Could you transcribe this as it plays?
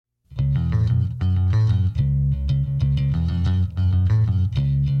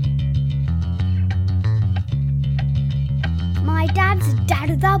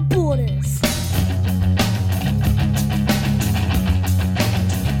Without Borders.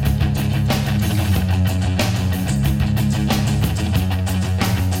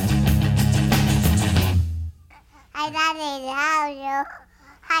 Hi, Daddy. How are you?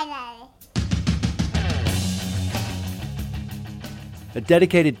 Hi, Daddy. A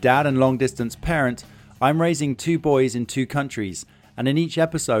dedicated dad and long-distance parent, I'm raising 2 boys in 2 countries, and in each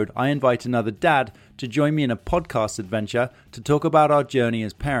episode I invite another dad to join me in a podcast adventure to talk about our journey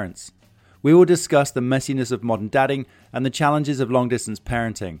as parents. We will discuss the messiness of modern dadding and the challenges of long-distance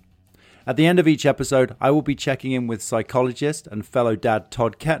parenting. At the end of each episode, I will be checking in with psychologist and fellow dad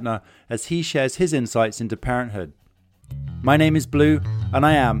Todd Kettner as he shares his insights into parenthood. My name is Blue, and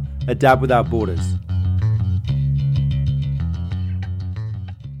I am a Dad Without Borders.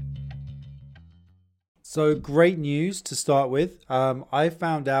 So great news to start with. I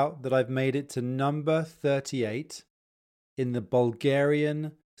found out that I've made it to number 38 in the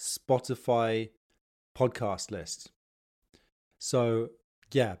Bulgarian Spotify podcast list. So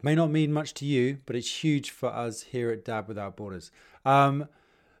yeah, may not mean much to you, but it's huge for us here at Dad Without Borders. But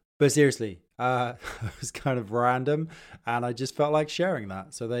seriously, it was kind of random and I just felt like sharing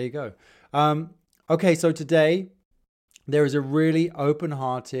that. So there you go. Okay, so today there is a really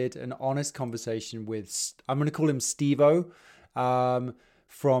open-hearted and honest conversation with, I'm going to call him Steve-O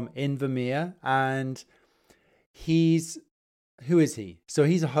from Invermere. And who is he? So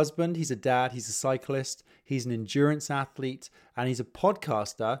he's a husband, he's a dad, he's a cyclist, he's an endurance athlete, and he's a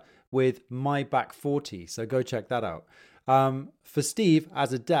podcaster with My Back 40. So go check that out. For Steve,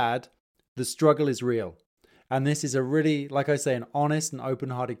 as a dad, the struggle is real. And this is a really, like I say, an honest and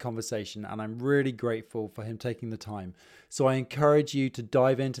open-hearted conversation. And I'm really grateful for him taking the time. So I encourage you to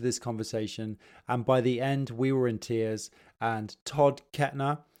dive into this conversation. And by the end, we were in tears. And Todd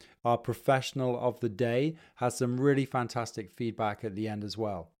Kettner, our professional of the day, has some really fantastic feedback at the end as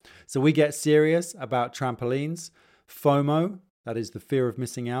well. So we get serious about trampolines, FOMO, that is the fear of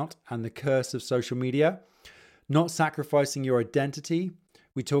missing out, and the curse of social media, not sacrificing your identity.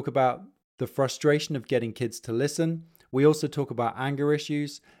 We talk about the frustration of getting kids to listen. We also talk about anger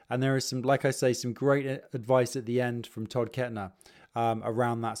issues. And there is some, like I say, some great advice at the end from Todd Kettner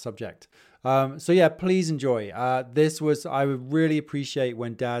around that subject. So yeah, please enjoy. I would really appreciate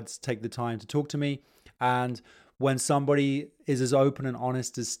when dads take the time to talk to me. And when somebody is as open and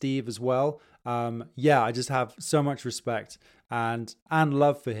honest as Steve as well. I just have so much respect and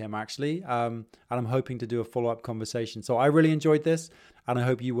love for him actually. And I'm hoping to do a follow-up conversation. So I really enjoyed this. And I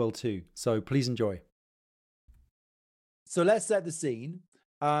hope you will too. So please enjoy. So let's set the scene.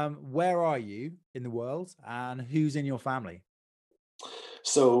 Where are you in the world and who's in your family?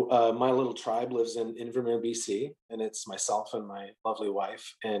 So my little tribe lives in Invermere, BC, and it's myself and my lovely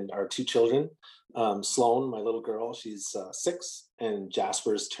wife and our 2 children. Sloan, my little girl, she's 6, and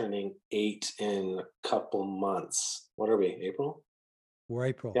Jasper's turning 8 in a couple months. What are we, April? We're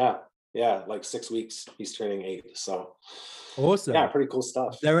April. Yeah, like 6 weeks. He's turning 8. So awesome. Yeah, pretty cool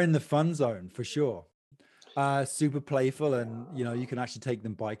stuff. They're in the fun zone for sure. Super playful, and you can actually take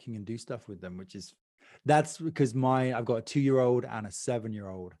them biking and do stuff with them, that's because I've got a 2-year-old and a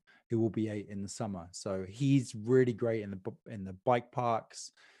 7-year-old who will be 8 in the summer. So he's really great in the bike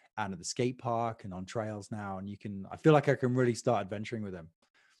parks and at the skate park and on trails now. And I feel like I can really start adventuring with him.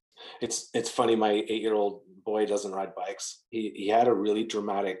 It's funny. My 8-year-old boy doesn't ride bikes. He had a really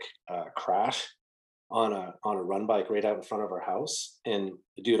dramatic crash on a run bike right out in front of our house. And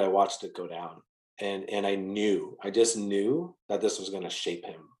dude, I watched it go down, and I just knew that this was going to shape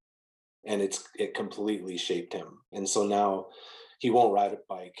him, and it completely shaped him. And so now he won't ride a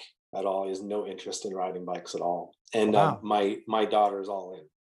bike at all. He has no interest in riding bikes at all. And wow. My daughter's all in.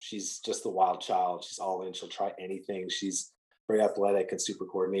 She's just the wild child. She's all in. She'll try anything. She's very athletic and super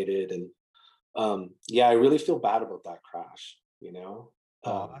coordinated. And I really feel bad about that crash, it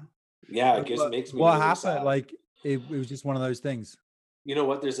makes me what really happened sad. Like it was just one of those things. You know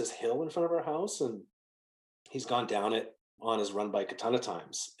what, there's this hill in front of our house, and he's gone down it on his run bike a ton of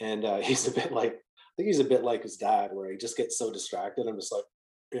times, and he's a bit like, I think he's a bit like his dad, where he just gets so distracted. I'm just like,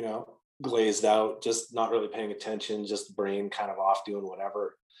 glazed out, just not really paying attention, just brain kind of off doing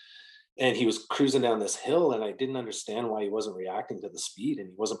whatever. And he was cruising down this hill, and I didn't understand why he wasn't reacting to the speed, and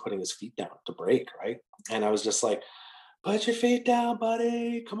he wasn't putting his feet down to brake, right? And I was just like, put your feet down,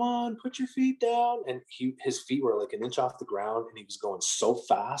 buddy. Come on, put your feet down. And his feet were like an inch off the ground, and he was going so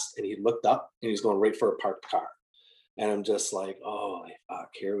fast, and he looked up and he was going right for a parked car. And I'm just like, oh, fuck,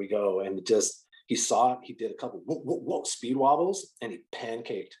 here we go. And he saw it. He did a couple whoa, speed wobbles, and he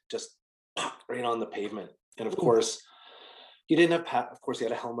pancaked just right on the pavement. And of course, he didn't have, of course, he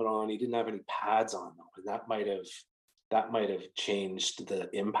had a helmet on. He didn't have any pads on though. And that might have that might have changed the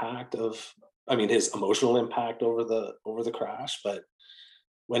impact of, I mean, his emotional impact over the crash. But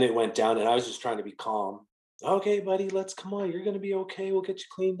when it went down, and I was just trying to be calm. Okay, buddy, let's come on. You're gonna be okay. We'll get you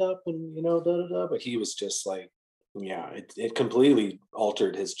cleaned up, and da da da. But he was just like, yeah, it completely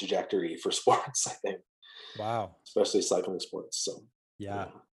altered his trajectory for sports. I think, Wow. especially cycling sports. So Yeah.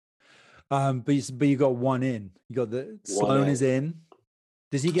 yeah, But you got one in. You got the one Sloan in. is in.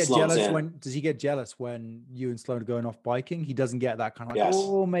 Does he get Sloan's jealous in. when you and Sloan are going off biking? He doesn't get that kind of like, Yes.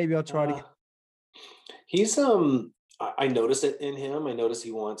 oh, maybe I'll try to Uh, get. he's I notice it in him. I notice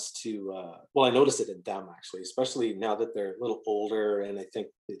he wants to well, I notice it in them actually, especially now that they're a little older and I think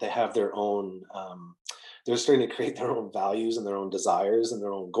they have their own they're starting to create their own values and their own desires and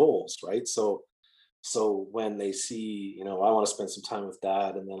their own goals, right? So when they see, I want to spend some time with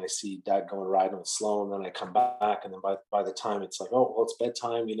dad, and then I see dad going riding with Sloan, then I come back, and then by the time it's like, oh, well, it's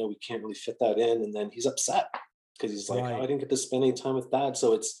bedtime, we can't really fit that in, and then he's upset because he's like, oh, I Right. didn't get to spend any time with dad.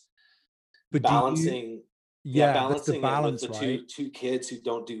 So it's But do you, balancing, yeah, yeah, that's the balancing it with balance, the right? two kids who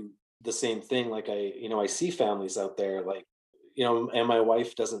don't do the same thing. Like I see families out there, like, and my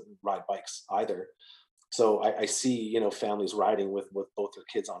wife doesn't ride bikes either, so I see, families riding with both their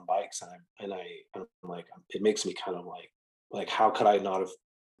kids on bikes, I'm like, it makes me kind of like how could I not have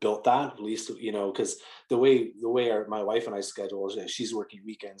built that, at least, because the way my wife and I schedule is, she's working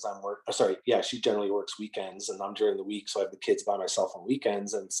weekends, sorry, yeah, she generally works weekends, and I'm during the week, so I have the kids by myself on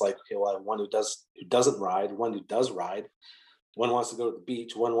weekends, and it's like, okay, well, I have one who doesn't ride, one who does ride, one wants to go to the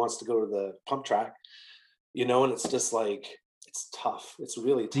beach, one wants to go to the pump track, and it's just like, it's tough, it's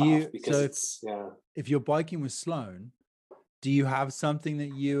really Do tough you, because so it's, yeah. if you're biking with Sloan, do you have something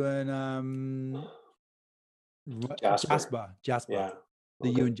that you and Jasper. Jasper, Yeah. that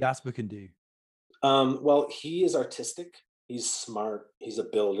you Okay. and Jasper can do? Well, he is artistic. He's smart. He's a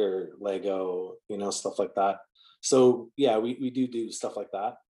builder, Lego, stuff like that. So yeah, we do stuff like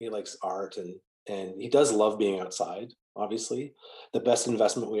that. He likes art, and he does love being outside. Obviously, the best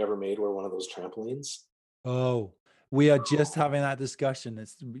investment we ever made were one of those trampolines. Oh, we are just having that discussion.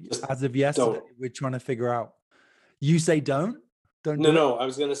 It's Just as of yesterday, don't. we're trying to figure out. You say don't No, do it. no. I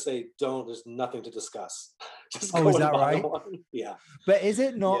was gonna say don't. There's nothing to discuss. Just Oh, is go and that buy right? one. Yeah, But is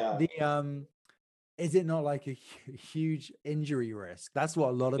it not yeah, is it not like a huge injury risk? That's what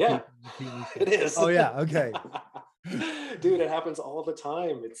a lot of yeah. people say. It is. Oh yeah, okay. Dude, it happens all the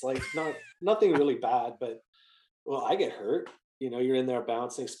time. It's like nothing really bad, but well, I get hurt. You're in there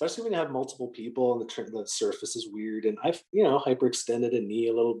bouncing, especially when you have multiple people and the surface is weird. And I've, hyperextended a knee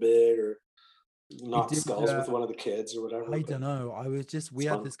a little bit, or I knocked did skulls with one of the kids or whatever, I but don't know. We it's had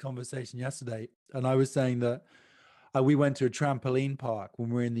fun. this conversation yesterday, and I was saying that we went to a trampoline park when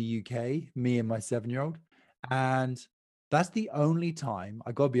we were in the UK, me and my 7-year-old. And that's the only time,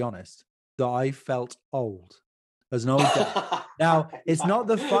 I gotta be honest, that I felt old as an old dad. Now, it's not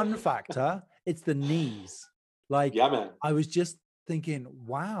the fun factor, it's the knees. Like, Yeah, man. I was just thinking,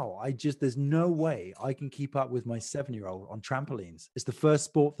 wow, there's no way I can keep up with my 7-year-old on trampolines. It's the first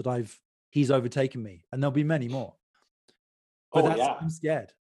sport that he's overtaken me, and there'll be many more. But Oh yeah. I'm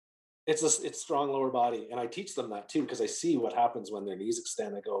scared. It's strong lower body. And I teach them that too, because I see what happens when their knees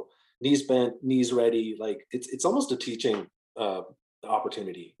extend. I go, knees bent, knees ready. Like it's almost a teaching uh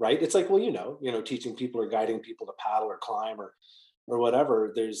opportunity, right? It's like, well, teaching people or guiding people to paddle or climb or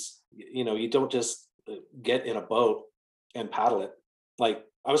whatever. There's, you don't just get in a boat and paddle it. Like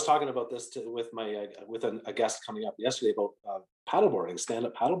I was talking about this with my with a guest coming up yesterday about paddleboarding,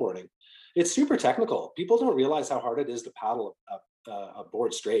 stand-up paddleboarding. It's super technical. People don't realize how hard it is to paddle a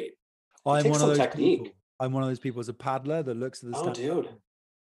board straight. It I'm takes one of some those technique. people. I'm one of those people as a paddler that looks at the Oh, stand-up. dude.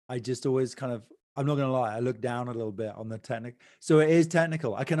 I just always kind of, I'm not gonna lie, I look down a little bit on the technical. So it is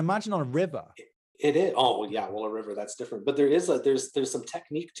technical. I can imagine on a river. It is. Oh, yeah. Well, a river, that's different. But there's some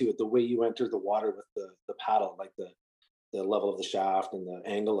technique to it. The way you enter the water with the paddle, like the level of the shaft and the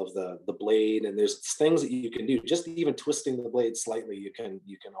angle of the blade, and there's things that you can do. Just even twisting the blade slightly, you can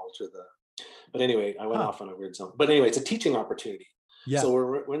alter the. But anyway, I went Huh. off on a weird zone. But anyway, it's a teaching opportunity. Yeah. So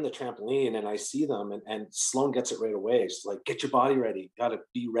we're in the trampoline, and I see them, and Sloan gets it right away. She's like, "Get your body ready. Got to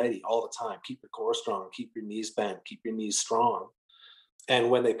be ready all the time. Keep your core strong. Keep your knees bent. Keep your knees strong." And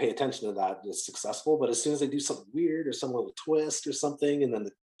when they pay attention to that, it's successful. But as soon as they do something weird or some little twist or something, and then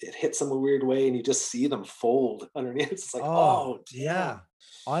it hits them a weird way, and you just see them fold underneath, it's like, Oh, oh yeah.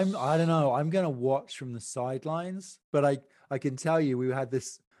 damn. I don't know. I'm gonna watch from the sidelines, but I can tell you we had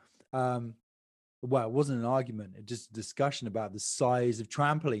this well, it wasn't an argument, it just a discussion about the size of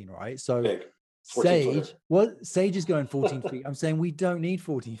trampoline, right? So Big 14 Sage is going 14 feet. I'm saying we don't need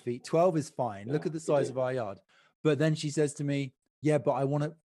 14 feet. 12 is fine. Yeah, Look at the we size do. of our yard. But then she says to me, yeah, but I want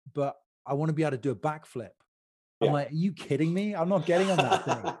to be able to do a backflip. I'm Yeah. like, are you kidding me? I'm not getting on that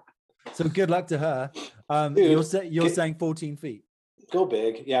thing. So good luck to her. Dude, You're saying 14 feet. go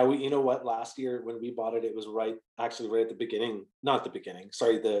big. Yeah, you know what? Last year when we bought it, it was actually right at the beginning, not the beginning.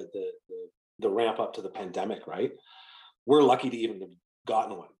 Sorry, the ramp up to the pandemic. Right, we're lucky to even have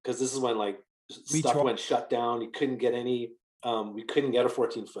gotten one because this is when like stuff went shut down. You couldn't get any. We couldn't get a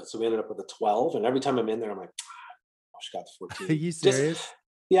 14-foot, so we ended up with a 12. And every time I'm in there, I'm like, I should got the 14. Are you serious?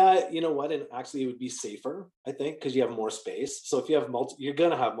 Yeah, you know what? And actually, it would be safer, I think, because you have more space. So if you have you're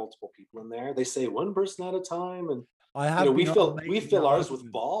gonna have multiple people in there. They say one person at a time, and I have we fill ours with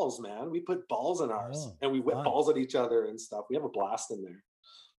argument. balls, man. We put balls in ours, and we whip fun. balls at each other and stuff. We have a blast in there.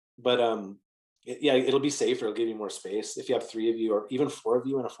 But yeah, it'll be safer. It'll give you more space if you have 3 of you or even 4 of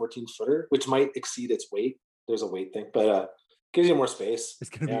you in a 14-footer, which might exceed its weight. There's a weight thing, but gives you more space. It's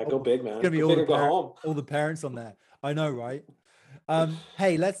gonna be go big, man. It's gonna be go all the parents on there. I know, right?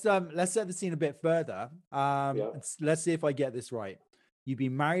 Hey, let's set the scene a bit further. Let's see if I get this right. You've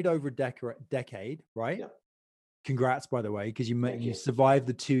been married over a decade, right? Yeah. Congrats, by the way, because you survived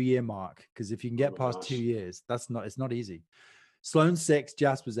the 2-year mark. Because if you can get past 2 years, it's not easy. Sloan's 6,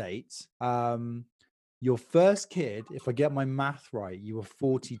 Jasper's 8. Your first kid, if I get my math right, you were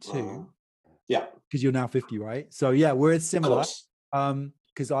 42. Yeah. Because you're now 50, right? So yeah, we're similar. Close.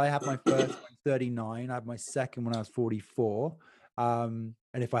 Because I had my first one 39. I had my second when I was 44. And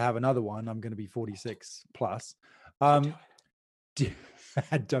if I have another one, I'm going to be 46 plus. Don't do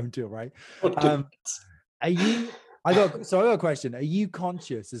it, right? Are you? I got a question. Are you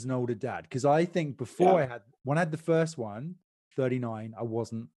conscious as an older dad? Because I think before when I had the first one, 39, I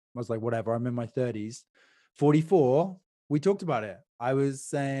was like, whatever, I'm in my 30s. 44, we talked about it. I was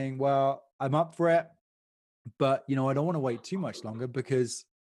saying, well, I'm up for it, but I don't want to wait too much longer because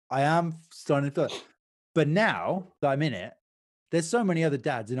I am starting to feel it. But now that I'm in it, there's so many other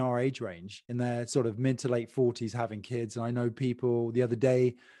dads in our age range in their sort of mid to late 40s having kids. And I know people the other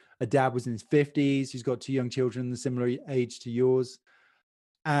day, a dad was in his 50s. He's got 2 young children, the similar age to yours.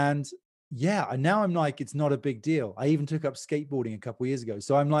 And yeah, now I'm like, it's not a big deal. I even took up skateboarding a couple of years ago.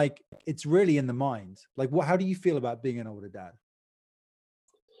 So I'm like, it's really in the mind. Like, how do you feel about being an older dad?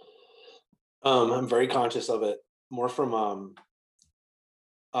 I'm very conscious of it, more from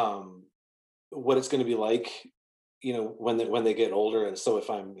what it's going to be like, when they get older. And so if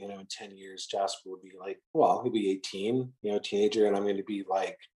I'm, in 10 years, Jasper would be like, well, he'll be 18, teenager, and I'm going to be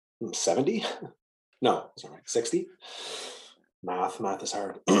like 70. No, sorry, 60. Math is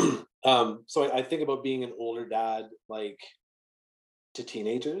hard. So I think about being an older dad, like to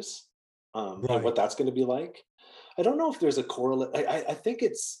teenagers, and what that's going to be like. I don't know if there's a correlate. I think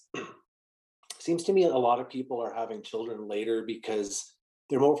seems to me a lot of people are having children later because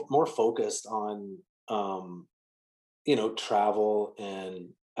they're more focused on travel and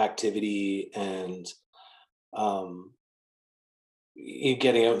activity and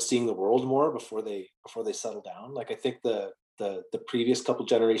getting out and seeing the world more before they settle down. Like I think the previous couple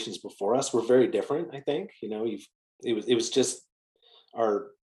generations before us were very different. I think it was just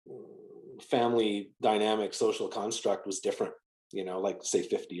our family dynamic, social construct was different. Like say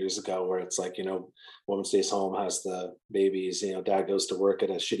 50 years ago, where it's like, woman stays home, has the babies, dad goes to work at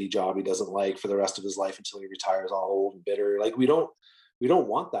a shitty job he doesn't like for the rest of his life until he retires all old and bitter. Like we don't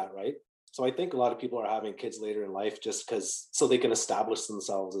want that, right? So I think a lot of people are having kids later in life just so they can establish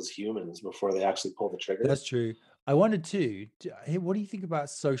themselves as humans before they actually pull the trigger. That's true. I wanted to, what do you think about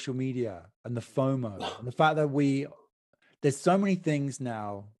social media and the FOMO and the fact that there's so many things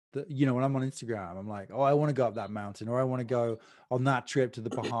now that, when I'm on Instagram, I'm like, oh, I want to go up that mountain, or I want to go on that trip to the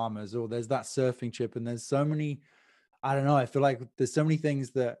Bahamas, or there's that surfing trip. And there's so many, I don't know, I feel like there's so many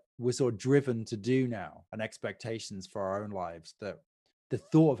things that we're sort of driven to do now and expectations for our own lives that the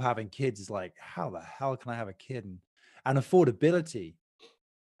thought of having kids is like, how the hell can I have a kid? And affordability.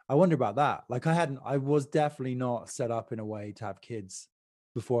 I wonder about that. Like I was definitely not set up in a way to have kids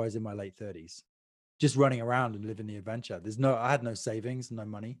before I was in my late 30s. Just running around and living the adventure. I had no savings, no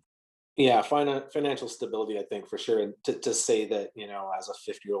money. Yeah, financial stability, I think for sure. And to say that, as a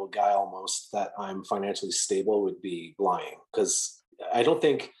 50-year-old guy almost that I'm financially stable would be lying, because I don't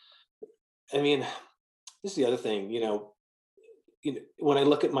think, I mean, this is the other thing, when I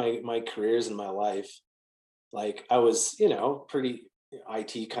look at my careers in my life, like I was, pretty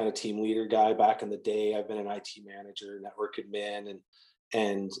IT kind of team leader guy back in the day. I've been an IT manager, network admin,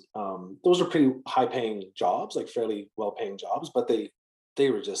 and those are pretty high paying jobs, like fairly well paying jobs, but they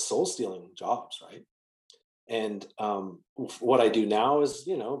were just soul stealing jobs, right? And what I do now is,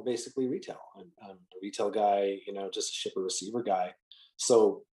 basically retail. I'm a retail guy, just a shipper receiver guy.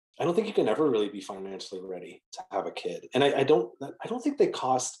 So I don't think you can ever really be financially ready to have a kid. And I don't think they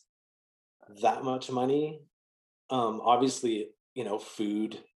cost that much money. obviously,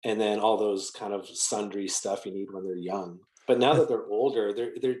 food, and then all those kind of sundry stuff you need when they're young. But now I that they're older,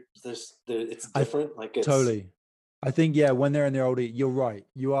 it's I different. Like it's totally. I think, yeah, when they're in their older, you're right.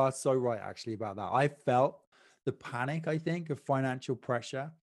 You are so right, actually, about that. I felt the panic, I think, of financial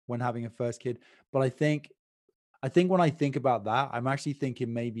pressure when having a first kid. But I think when I think about that, I'm actually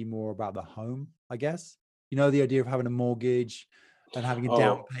thinking maybe more about the home, I guess. The idea of having a mortgage and having a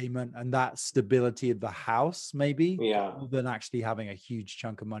down oh payment and that stability of the house, maybe, yeah. more than actually having a huge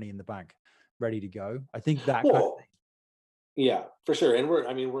chunk of money in the bank ready to go. I think that kind of thing. Well, yeah, for sure. And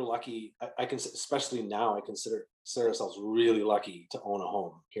we're lucky. Especially now, I consider ourselves really lucky to own a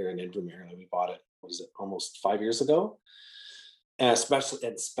home here in Invermere. Like we bought it, what is it, almost 5 years ago? And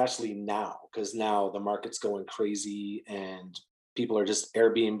especially now, because now the market's going crazy and people are just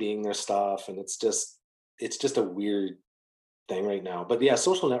Airbnb their stuff, and it's just a weird thing right now. But yeah,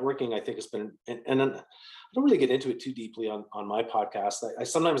 social networking, I think, has been, and then I don't really get into it too deeply on my podcast. I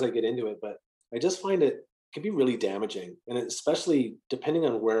sometimes I get into it, but I just find it can be really damaging, and especially depending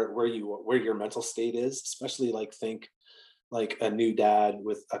on where your mental state is. Especially like think like a new dad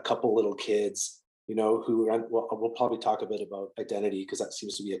with a couple little kids, we'll probably talk a bit about identity because that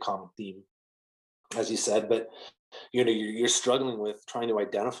seems to be a common theme, as you said. But you're struggling with trying to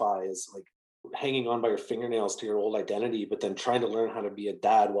identify as like hanging on by your fingernails to your old identity, but then trying to learn how to be a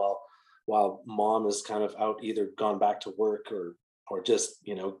dad while mom is kind of out, either gone back to work or just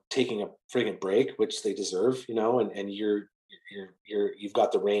taking a friggin' break, which they deserve, and you've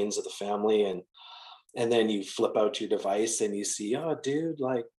got the reins of the family, and then you flip out your device and you see, oh dude,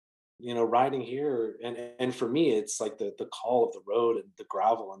 like, riding here. And for me, it's like the call of the road and the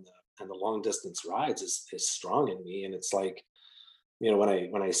gravel and the long distance rides is strong in me. And it's like,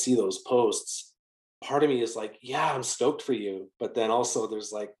 when I see those posts, part of me is like, yeah, I'm stoked for you. But then also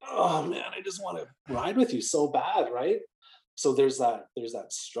there's like, oh man, I just want to ride with you so bad, right? So there's that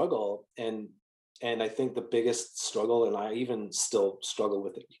struggle. And I think the biggest struggle, and I even still struggle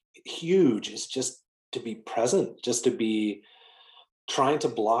with it huge, is just to be present, just to be trying to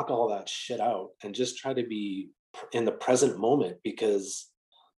block all that shit out and just try to be in the present moment. Because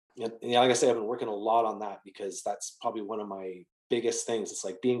like I say, I've been working a lot on that, because that's probably one of my biggest things. It's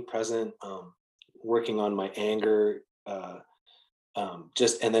like being present, working on my anger,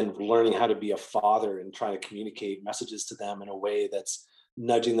 just, and then learning how to be a father and trying to communicate messages to them in a way that's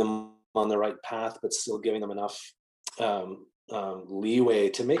nudging them on the right path, but still giving them enough leeway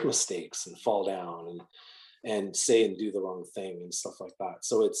to make mistakes and fall down and say and do the wrong thing and stuff like that.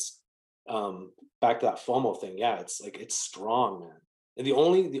 So it's back to that FOMO thing. Yeah, it's like it's strong, man. And the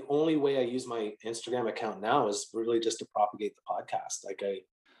only way I use my Instagram account now is really just to propagate the podcast. Like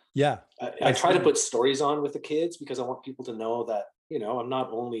Yeah. I try to put stories on with the kids because I want people to know that, I'm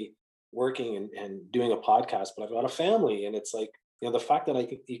not only working and doing a podcast, but I've got a family. And it's like, the fact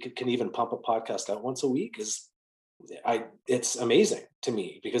that you can even pump a podcast out once a week it's amazing to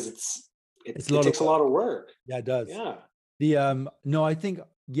me, because It's a it lot of takes a work. lot of work. Yeah, it does. Yeah. No, I think,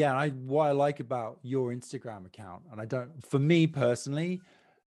 yeah, what I like about your Instagram account, and for me personally,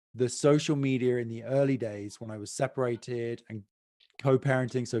 the social media in the early days when I was separated and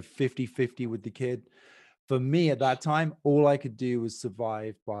co-parenting, so 50-50 with the kid, for me at that time, all I could do was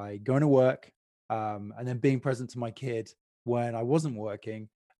survive by going to work, and then being present to my kid when I wasn't working.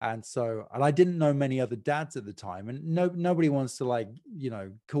 And I didn't know many other dads at the time, and nobody wants to, like,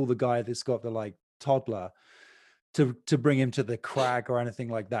 call the guy that's got the like toddler to bring him to the crag or anything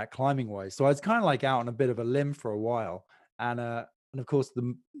like that, climbing wise. So I was kind of like out on a bit of a limb for a while. And of course,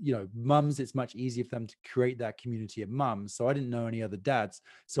 mums, it's much easier for them to create that community of mums. So I didn't know any other dads.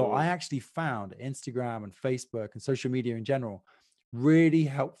 So I Mm, actually found Instagram and Facebook and social media in general really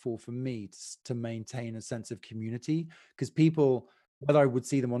helpful for me to maintain a sense of community, because people, whether I would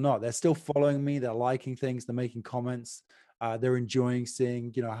see them or not, they're still following me, they're liking things, they're making comments, they're enjoying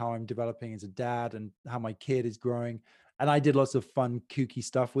seeing, how I'm developing as a dad and how my kid is growing. And I did lots of fun, kooky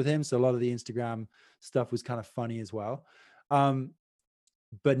stuff with him. So a lot of the Instagram stuff was kind of funny as well. Um,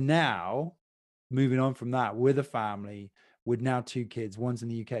 but now, moving on from that, with a family, with now 2 kids, one's in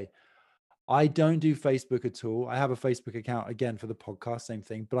the UK, I don't do Facebook at all. I have a Facebook account again for the podcast, same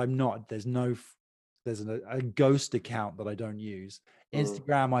thing, but I'm not. There's a ghost account that I don't use. mm,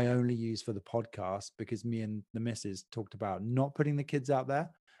 Instagram I only use for the podcast because me and the missus talked about not putting the kids out there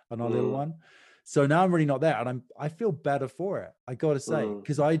on our little mm, one. So now I'm really not there, and I feel better for it. I got to say, mm.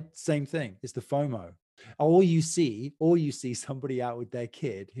 because same thing. It's the FOMO. All you see somebody out with their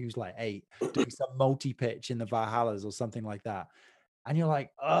kid who's like 8 doing some multi-pitch in the Valhallas or something like that. And you're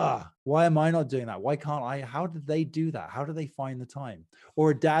like, why am I not doing that? Why can't I? How did they do that? How do they find the time? Or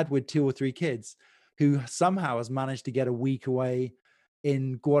a dad with 2 or 3 kids who somehow has managed to get a week away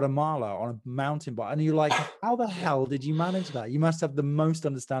in Guatemala on a mountain bike. And you're like, how the hell did you manage that? You must have the most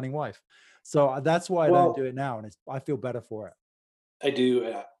understanding wife. So that's why I don't do Well, it now. And I feel better for it. I do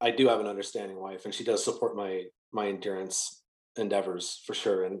have an understanding wife, and she does support my endurance endeavors for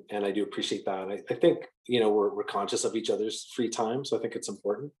sure, and I do appreciate that. I think, we're conscious of each other's free time, so I think it's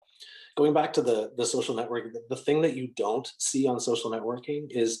important. Going back to the social network, the thing that you don't see on social networking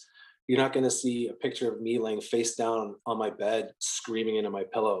is you're not going to see a picture of me laying face down on my bed screaming into my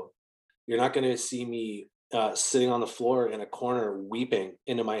pillow. You're not going to see me sitting on the floor in a corner weeping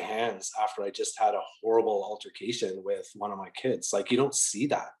into my hands after I just had a horrible altercation with one of my kids. Like, you don't see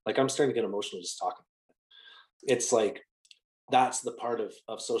that. Like, I'm starting to get emotional just talking. It's like that's the part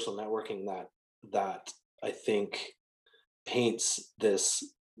of social networking that I think paints this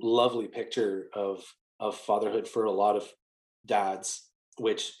lovely picture of fatherhood for a lot of dads,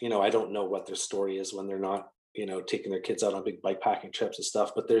 which, I don't know what their story is when they're not, taking their kids out on big bike packing trips and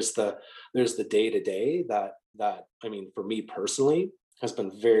stuff. But there's the day to day that I mean, for me personally, has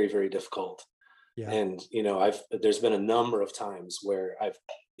been very, very difficult. Yeah. And, there's been a number of times where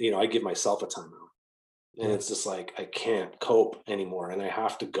I give myself a timeout, and Yeah. it's just like I can't cope anymore, and I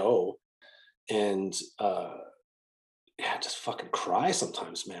have to go and yeah, just fucking cry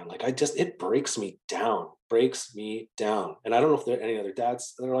sometimes, man. Like, it breaks me down. And I don't know if there are any other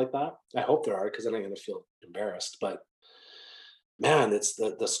dads that are like that. I hope there are, because then I'm gonna feel embarrassed. But man, it's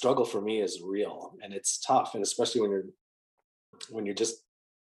the struggle for me is real, and it's tough, and especially when you're just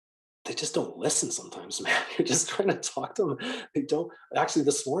they just don't listen sometimes, man. You're just trying to talk to them. They don't. Actually,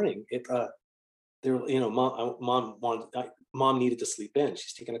 this morning, they were, mom needed to sleep in.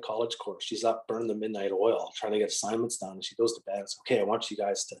 She's taking a college course. She's up, burning the midnight oil, trying to get assignments done. And she goes to bed. It's okay. I want you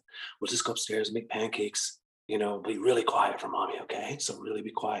guys we'll just go upstairs and make pancakes, be really quiet for mommy. Okay. So really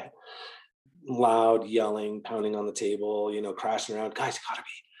be quiet. Loud yelling, pounding on the table, crashing around. Guys,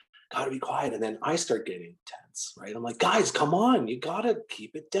 gotta be quiet. And then I start getting tense, right? I'm like, guys, come on. You gotta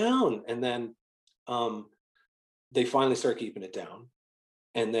keep it down. And then um, they finally start keeping it down.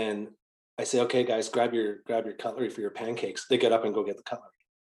 And then I say, okay, guys, grab your cutlery for your pancakes. They get up and go get the cutlery.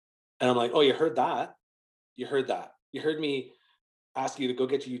 And I'm like, oh, you heard that? You heard that. You heard me ask you to go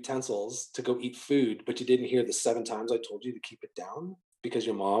get your utensils to go eat food, but you didn't hear the 7 times I told you to keep it down because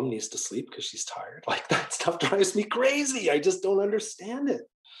your mom needs to sleep because she's tired. Like, that stuff drives me crazy. I just don't understand it.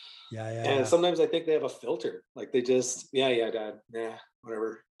 Yeah. Yeah. And Yeah. sometimes I think they have a filter. Like, they just, yeah, dad, yeah,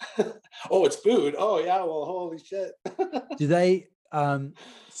 whatever. Oh, it's food. Oh, yeah, well, holy shit. Do they,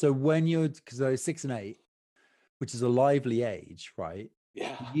 so when because they're 6 and 8, which is a lively age, right?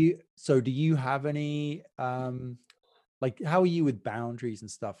 Yeah. Do you have any, like, how are you with boundaries and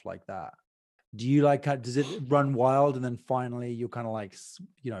stuff like that? Do you does it run wild and then finally you're kind of like,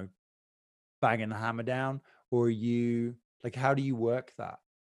 banging the hammer down? Or are you like, how do you work that?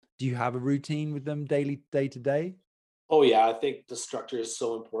 Do you have a routine with them daily, day to day? Oh yeah, I think the structure is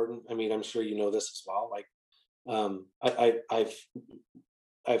so important. I mean, I'm sure you know this as well. Like,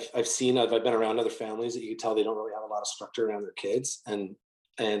 I've been around other families that you can tell they don't really have a lot of structure around their kids, and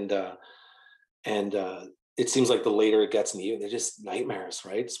uh, and it seems like the later it gets in the evening, they're just nightmares,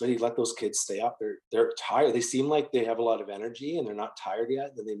 right? So when you let those kids stay up, they're tired. They seem like they have a lot of energy and they're not tired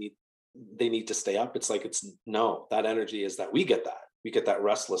yet. Then they need to stay up. It's like it's no, that energy is that we get that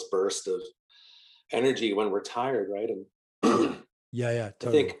restless burst of energy when we're tired, right? And Yeah, I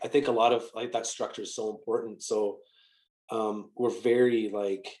totally. think I think a lot of like that structure is so important. So we're very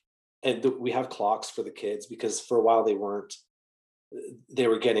like, and we have clocks for the kids because for a while they were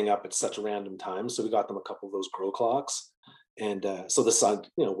getting up at such random times. So we got them a couple of those grow clocks, and so the sun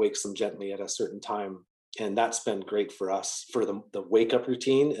wakes them gently at a certain time, and that's been great for us for the wake up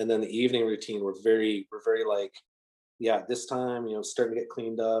routine. And then the evening routine, we're very like, yeah, this time, starting to get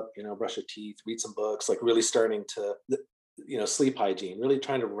cleaned up, brush your teeth, read some books, like really starting to, sleep hygiene, really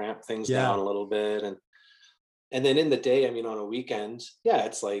trying to ramp things Yeah. down a little bit. And then in the day, I mean, on a weekend, yeah,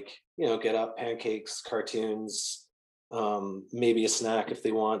 it's like, get up, pancakes, cartoons, maybe a snack if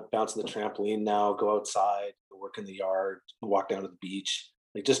they want, bounce on the trampoline now, go outside, work in the yard, walk down to the beach,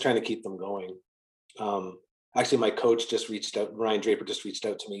 like just trying to keep them going. Um, Actually, my coach just reached out, Ryan Draper just reached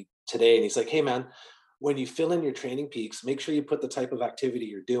out to me today, and he's like, hey, man, when you fill in your training peaks, make sure you put the type of activity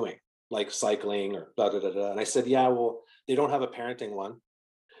you're doing, like cycling or blah, blah, blah, blah. And I said, yeah, well, they don't have a parenting one.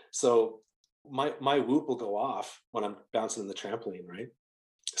 So my whoop will go off when I'm bouncing in the trampoline, right?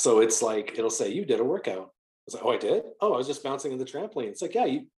 So it's like it'll say you did a workout. I was like, oh, I did. Oh, I was just bouncing in the trampoline. It's like, yeah,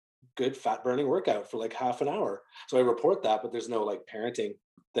 you good fat burning workout for like half an hour. So I report that, but there's no like parenting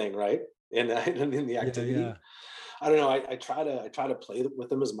thing, right? In the Yeah. activity. Yeah. I don't know. I try to play with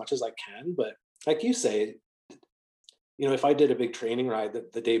them as much as I can, but like you say, if I did a big training ride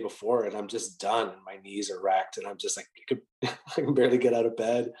the day before and I'm just done and my knees are racked and I'm just like, I can barely get out of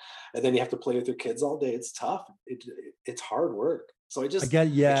bed, and then you have to play with your kids all day. It's tough. It's hard work. So I get,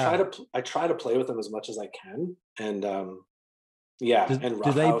 yeah. I try to play with them as much as I can. And yeah, and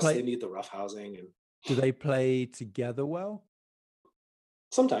Do they roughhouse, play? they need the roughhousing, and Do they play together well?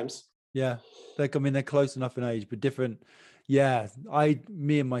 sometimes. Yeah, like I mean, they're close enough in age, but different. Yeah,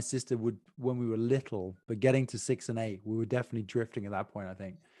 me and my sister would when we were little, but getting to 6 and 8, we were definitely drifting at that point, I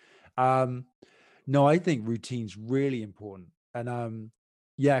think. Um, no, I think routine's really important, and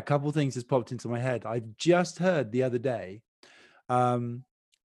yeah, a couple of things just popped into my head. I just heard the other day, um,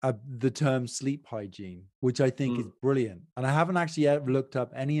 the term sleep hygiene, which I think is Mm. brilliant. And I haven't actually ever looked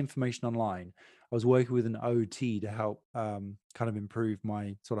up any information online. I was working with an OT to help kind of improve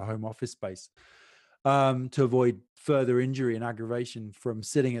my sort of home office space, to avoid further injury and aggravation from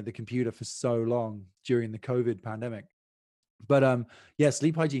sitting at the computer for so long during the COVID pandemic. But yeah,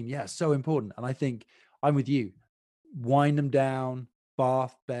 sleep hygiene, yeah, so important. And I think I'm with you. Wind them down,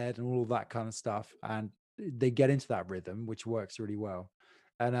 bath, bed, and all of that kind of stuff. And they get into that rhythm, which works really well.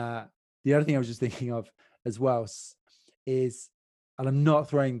 And the other thing I was just thinking of as well is, and I'm not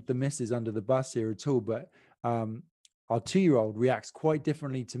throwing the missus under the bus here at all, but um, our 2-year-old reacts quite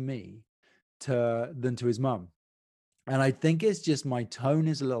differently to me than to his mum. And I think it's just my tone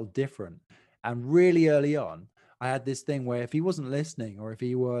is a little different. And really early on, I had this thing where if he wasn't listening or if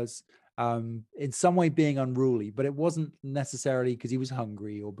he was in some way being unruly, but it wasn't necessarily because he was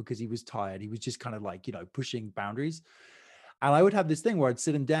hungry or because he was tired. He was just kind of like, pushing boundaries. And I would have this thing where I'd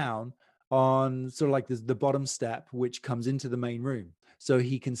sit him down on sort of like the bottom step, which comes into the main room. So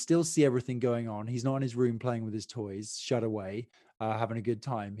he can still see everything going on. He's not in his room playing with his toys, shut away, having a good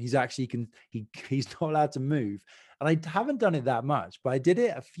time. He's actually he's not allowed to move. And I haven't done it that much, but I did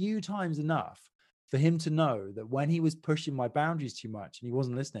it a few times enough for him to know that when he was pushing my boundaries too much and he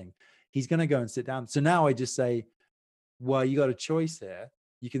wasn't listening, he's going to go and sit down. So now I just say, well, you got a choice here.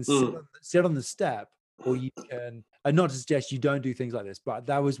 You can Mm. sit on the step, or you can, and not to suggest you don't do things like this, but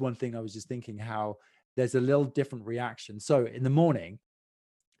that was one thing I was just thinking, how there's a little different reaction. So in the morning,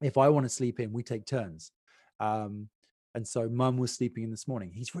 if I want to sleep in, we take turns. Um, and so mum was sleeping in this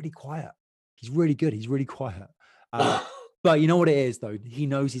morning. He's really quiet. He's really good. He's really quiet. But you know what it is, though? He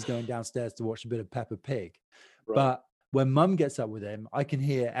knows he's going downstairs to watch a bit of Peppa Pig. Right. But when mum gets up with him, I can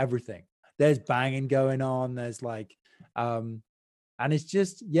hear everything. There's banging going on. There's like, and it's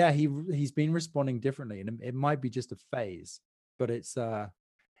just, yeah, he's been responding differently, and it might be just a phase, but it's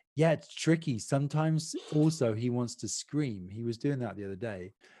yeah, it's tricky. Sometimes also he wants to scream. He was doing that the other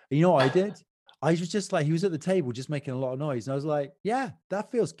day. And you know what I did? I was just like, he was at the table just making a lot of noise. And I was like, yeah,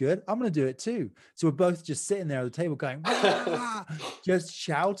 that feels good. I'm going to do it too. So we're both just sitting there at the table going, "Wah!" Just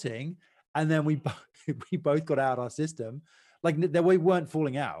shouting. And then we both got out our system. Like we weren't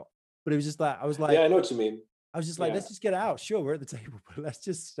falling out, but it was just like, Yeah, I know what you mean. I was just like, Yeah, let's just get out. Sure, we're at the table, but let's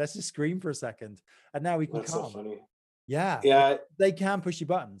just scream for a second. And now we can that's so calm. funny. Yeah, Yeah, they can push your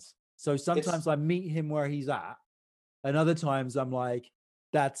buttons. So it's sometimes I meet him where he's at, and other times I'm like,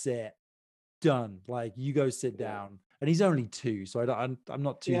 "That's it, done. Like you go sit yeah, down." And he's only 2, so I'm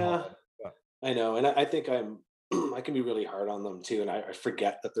not too hard yeah. on him. But I know, and I think I'm I can be really hard on them too, and I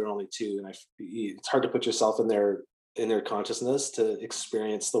forget that they're only two, and it's hard to put yourself in their consciousness to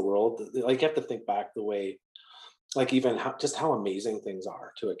experience the world. Like you have to think back the way, like even how amazing things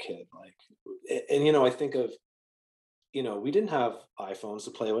are to a kid. Like, and I think of we didn't have iPhones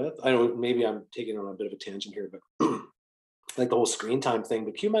to play with. I know maybe I'm taking on a bit of a tangent here, but like the whole screen time thing.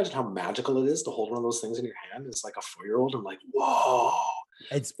 But can you imagine how magical it is to hold one of those things in your hand? It's like a 4-year-old. I'm like, whoa.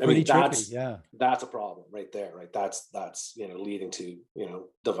 it's I pretty mean, trippy. Yeah. that's a problem right there, right? That's leading to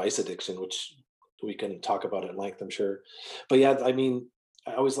device addiction, which we can talk about at length, I'm sure. But yeah, I mean,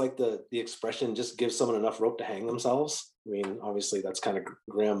 I always like the expression, just give someone enough rope to hang themselves. I mean, obviously that's kind of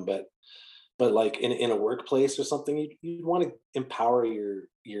grim, but like in a workplace or something, you'd want to empower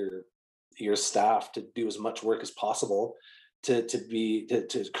your staff to do as much work as possible to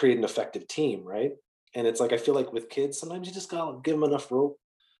create an effective team, right? And it's like I feel like with kids, sometimes you just gotta give them enough rope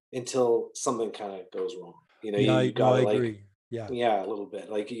until something kind of goes wrong. Yeah, You no, I gotta like, agree. Yeah. yeah, a little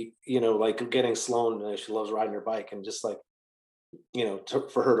bit. Like like getting Sloan, she loves riding her bike, and just like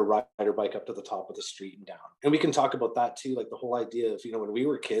for her to ride her bike up to the top of the street and down. And we can talk about that too, like the whole idea of when we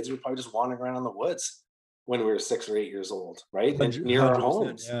were kids, we were probably just wandering around in the woods when we were 6 or 8 years old, right, and near our 100%.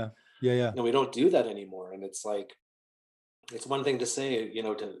 homes. Yeah. Yeah. Yeah. And we don't do that anymore. And it's like it's one thing to say,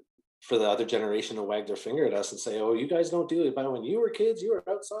 to for the other generation to wag their finger at us and say, "Oh, you guys don't do it." But when you were kids, you were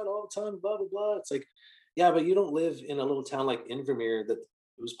outside all the time, blah blah blah. It's like, yeah, but you don't live in a little town like Invermere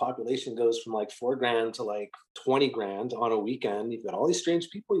whose population goes from like 4 grand to like 20 grand on a weekend. You've got all these strange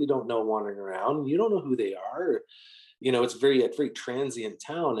people you don't know wandering around, and you don't know who they are. It's a very transient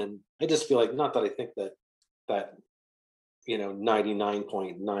town. And I just feel like, not that I think that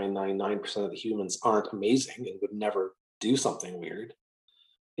 99.999% of the humans aren't amazing and would never do something weird.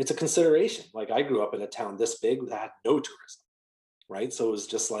 It's a consideration. Like, I grew up in a town this big that had no tourism, right? So it was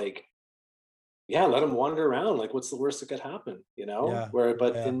just like, yeah, let them wander around. Like, what's the worst that could happen? Yeah,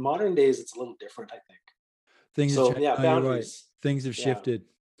 But yeah. in modern days, it's a little different, I think. Things have So changed. yeah, No, you're right. boundaries. Things have Yeah. shifted.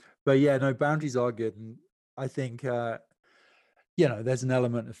 But yeah, no, boundaries are good. And I think, there's an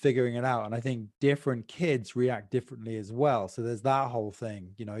element of figuring it out. And I think different kids react differently as well. So there's that whole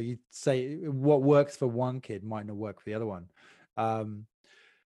thing. You say what works for one kid might not work for the other one.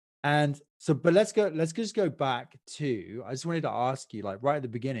 And so, but let's just go back to, I just wanted to ask you, like right at the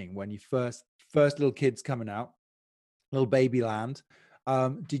beginning, when you first little kids coming out, little baby land,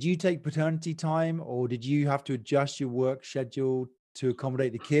 did you take paternity time, or did you have to adjust your work schedule to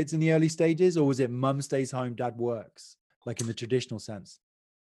accommodate the kids in the early stages, or was it mum stays home, dad works, like in the traditional sense?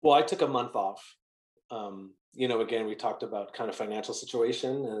 Well, I took a month off. Again, we talked about kind of financial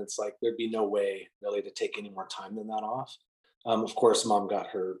situation, and it's like there'd be no way really to take any more time than that off. Of course, mom got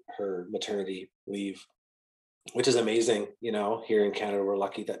her maternity leave, which is amazing. Here in Canada, we're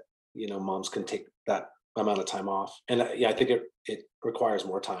lucky that moms can take that amount of time off. And yeah, I think it requires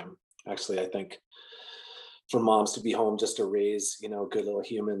more time. Actually, I think for moms to be home just to raise good little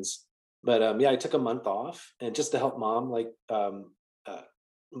humans. But yeah, I took a month off, and just to help mom, like uh,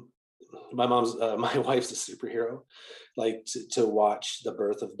 my wife's a superhero, like to watch the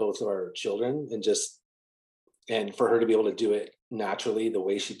birth of both of our children, and for her to be able to do it naturally the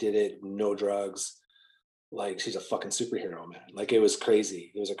way she did it, no drugs. Like, she's a fucking superhero, man. Like, it was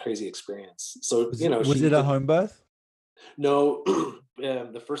crazy. It was a crazy experience. So Was it a home birth? No.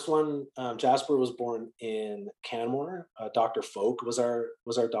 The first one, Jasper was born in Canmore. Dr. Folk was our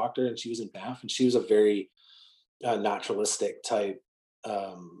doctor, and she was in Banff, and she was a very naturalistic type.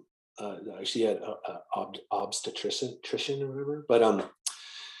 She had obstetrician or whatever. But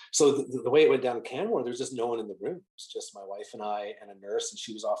so the way it went down in Canmore, there's just no one in the room. It's just my wife and I and a nurse, and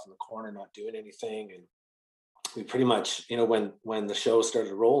she was off in the corner not doing anything. And we pretty much, when the show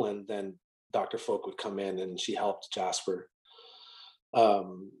started rolling, then Dr. Folk would come in, and she helped Jasper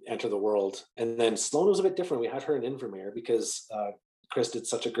enter the world. And then Sloan was a bit different. We had her in Invermere because Chris did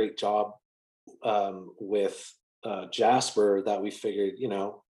such a great job with Jasper that we figured,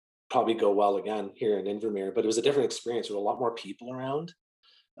 probably go well again here in Invermere. But it was a different experience. There were a lot more people around,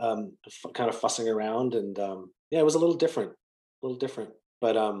 kind of fussing around, and yeah, it was a little different.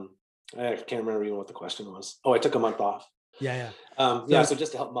 But I can't remember even what the question was. Oh, I took a month off. Yeah. So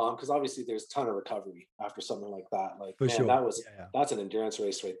just to help mom, because obviously there's a ton of recovery after something like that. Like, For man, sure. that's an endurance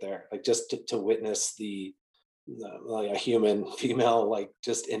race right there. Like, just to witness like a human female, like,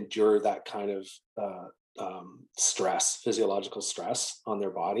 just endure that kind of stress, physiological stress on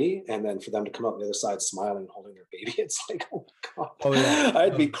their body, and then for them to come out on the other side smiling, holding their baby, it's like, oh my god. Oh yeah.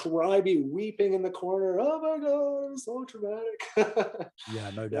 I'd be weeping in the corner. Oh my god, it was so traumatic.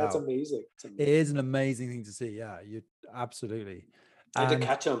 Yeah, no doubt. That's amazing. It is an amazing thing to see. Yeah, you absolutely. And to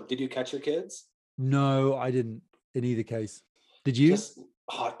catch them. Did you catch your kids? No, I didn't in either case. Did you? Just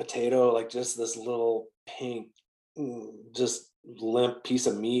hot potato, like just this little pink, just limp piece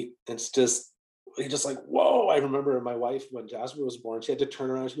of meat. It's just, you're just like, whoa. I remember my wife, when Jasper was born, she had to turn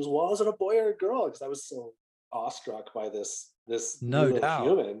around. She goes, well, is it a boy or a girl? Because I was so awestruck by this No little doubt.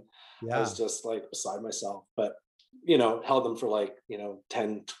 human. Yeah. I was just like beside myself. But held them for like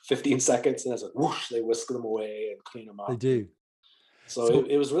 10 15 seconds, and I was like, whoosh, they whisk them away and clean them up. They do. So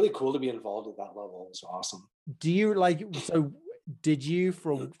it was really cool to be involved at that level. It was awesome. Do you did you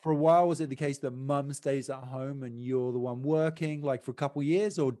for a while, was it the case that mum stays at home and you're the one working, like for a couple of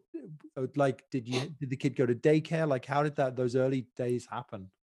years, or like did the kid go to daycare? Like, how did those early days happen?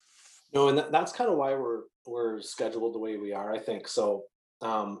 No, and that's kind of why we're scheduled the way we are, I think. So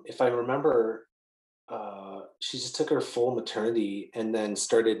if I remember, she just took her full maternity and then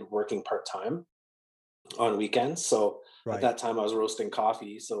started working part-time on weekends. So Right. at that time I was roasting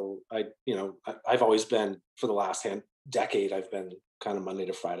coffee. So I've always been, for the last decade, I've been kind of Monday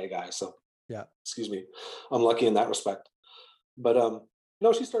to Friday guy. So yeah, excuse me, I'm lucky in that respect. But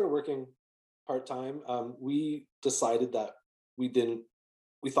no, she started working part-time. We decided that we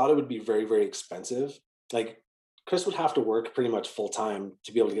thought it would be very, very expensive. Like, Chris would have to work pretty much full-time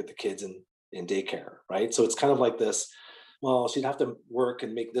to be able to get the kids in daycare, right? So it's kind of like this, well, she'd have to work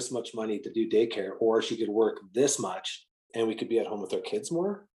and make this much money to do daycare, or she could work this much and we could be at home with our kids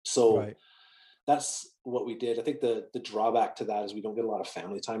more. So right. that's what we did. I think the drawback to that is we don't get a lot of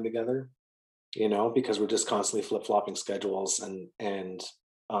family time together, because we're just constantly flip-flopping schedules, and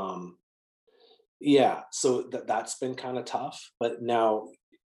um yeah, so that's been kind of tough. But now,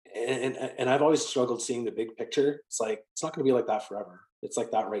 and I've always struggled seeing the big picture. It's like it's not going to be like that forever. It's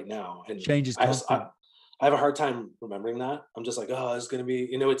like that right now, and Change is I just constant. I have a hard time remembering that. I'm just like, oh, it's going to be,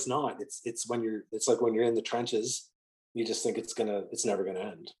 it's not. It's when it's like when you're in the trenches, you just think it's never gonna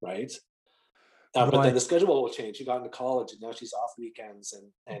end, right? But then Right. the schedule will change. She got into college, and now she's off weekends,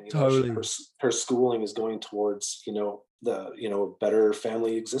 and Totally. her schooling is going towards the better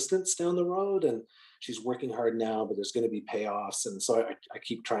family existence down the road, and she's working hard now, but there's going to be payoffs, and so I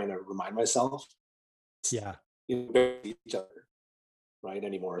keep trying to remind myself, Yeah. each other right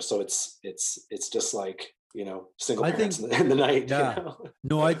anymore. So it's just like single I parents think, in the night, yeah.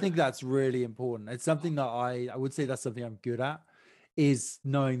 No, I think that's really important. It's something that I would say that's something I'm good at, is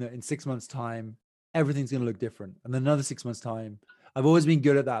knowing that in 6 months' time, everything's going to look different. And then another 6 months' time, I've always been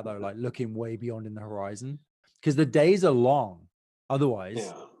good at that though, like looking way beyond in the horizon, because the days are long otherwise,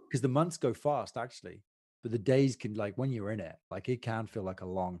 Yeah, because the months go fast actually. But the days can, like when you're in it, like it can feel like a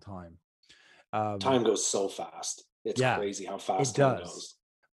long time. time goes so fast. It's Yeah, crazy how it fast time does. goes.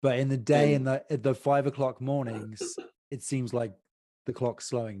 But in the day, in And the 5 o'clock mornings, it seems like the clock's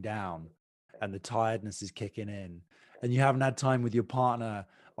slowing down and the tiredness is kicking in, and you haven't had time with your partner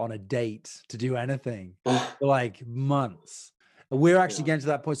on a date to do anything for like months. And we're actually yeah. getting to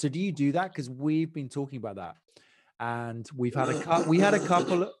that point. So do you do that? Because we've been talking about that, and we had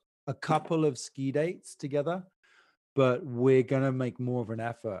a couple of ski dates together, but we're gonna make more of an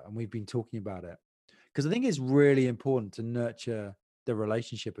effort, and we've been talking about it because I think it's really important to nurture the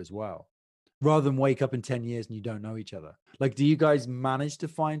relationship as well, rather than wake up in 10 years and you don't know each other. Like, do you guys manage to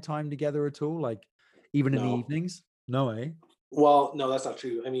find time together at all? Like, even in the No. evenings? No, eh? Well, no, that's not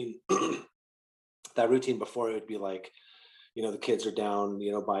true. I mean, that routine before, it would be like, the kids are down,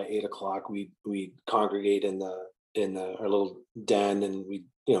 by 8 o'clock, we congregate in the our little den, and we,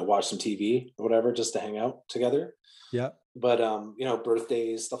 watch some TV or whatever, just to hang out together. Yeah. But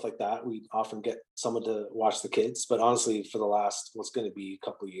birthdays, stuff like that, we often get someone to watch the kids. But honestly, for the last, what's going to be a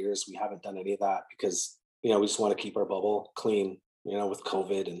couple of years, we haven't done any of that because we just want to keep our bubble clean, with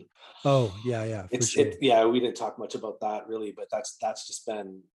COVID. And Oh, yeah, yeah, for sure. yeah, we didn't talk much about that really, but that's just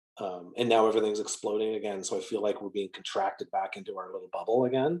been and now everything's exploding again. So I feel like we're being contracted back into our little bubble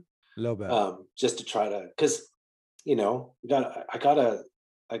again, A little bit. just to try to, because we got I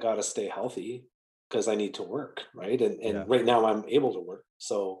gotta stay healthy because I need to work, right? And Yeah. right now I'm able to work.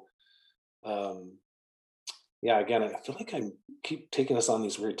 So um yeah, again, I feel like I keep taking us on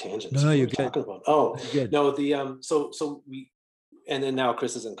these weird No, tangents. no, What are you're we good. talking about? Oh, You're good. no, the so we, and then now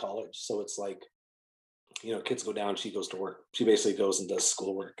Chris is in college, so it's like, kids go down, she goes to work. She basically goes and does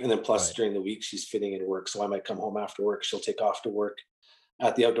schoolwork. And then plus Right. during the week, she's fitting in work. So I might come home after work. She'll take off to work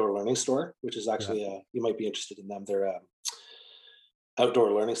at the Outdoor Learning Store, which is Yeah. actually, you might be interested in them. They're a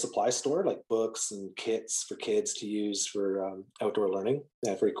outdoor learning supply store, like books and kits for kids to use for outdoor learning.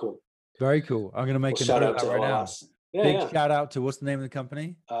 Yeah, very cool. Very cool. I'm going to Well, make a shout note of out that to right now. OLS. Yeah, Big yeah. shout out to, what's the name of the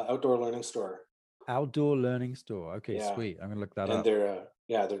company? Outdoor Learning Store. Outdoor Learning Store. Okay, Yeah. sweet. I'm going to look that And up.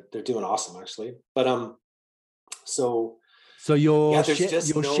 they're doing awesome actually. But so So yeah, there's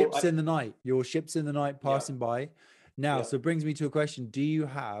just your no ships in the night, yeah, passing by. Now, yeah. so it brings me to a question. Do you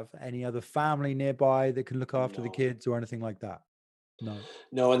have any other family nearby that can look after the No. kids or anything like that? No.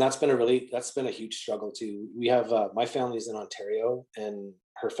 No, and that's been a huge struggle too. We have my family's in Ontario, and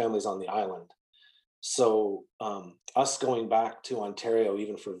her family's on the island. So us going back to Ontario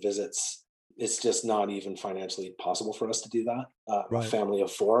even for visits, it's just not even financially possible for us to do that. A Right. family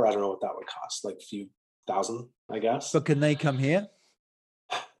of four, I don't know what that would cost, like a few thousand, I guess. But can they come here?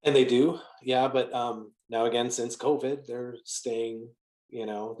 And they do, yeah. But now again, since COVID, they're staying,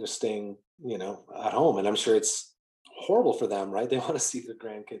 at home, and I'm sure it's horrible for them, right? They want to see their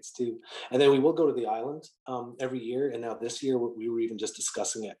grandkids too. And then we will go to the island every year. And now this year, we were even just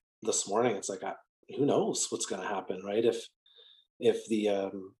discussing it this morning. It's like, who knows what's going to happen, right? If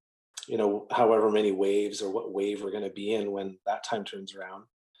the however many waves, or what wave we're going to be in when that time turns around.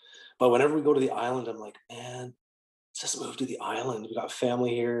 But whenever we go to the island, I'm like, man, let's just move to the island. We got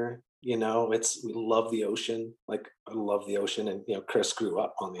family here. We love the ocean. Like I love the ocean, and Chris grew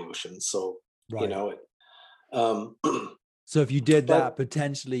up on the ocean, so Right. it. Um, So if you did that, but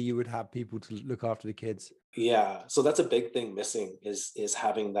potentially you would have people to look after the kids. yeah, so that's a big thing missing, is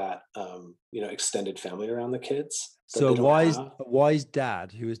having that extended family around the kids that So they don't have. a wise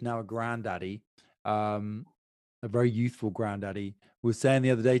dad who is now a granddaddy, a very youthful granddaddy, was saying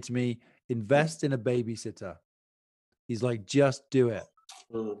the other day to me, invest in a babysitter. He's like, just do it.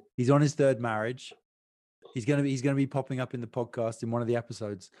 Mm. He's on his third marriage. He's gonna be popping up in the podcast in one of the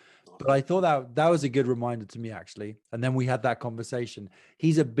episodes. But I thought that was a good reminder to me, actually. And then we had that conversation.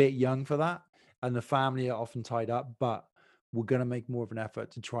 He's a bit young for that, and the family are often tied up, but we're gonna make more of an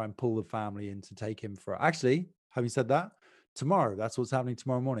effort to try and pull the family in to take him for actually, having said that, tomorrow, that's what's happening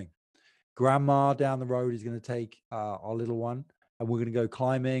tomorrow morning. Grandma down the road is going to take our little one, and we're going to go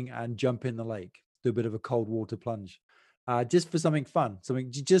climbing and jump in the lake, do a bit of a cold water plunge, just for something fun, something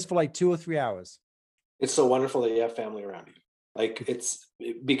just for like 2 or 3 hours. It's so wonderful that you have family around you. Like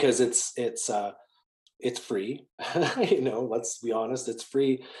because it's free. Let's be honest, it's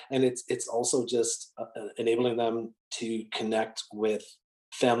free, and it's also just enabling them to connect with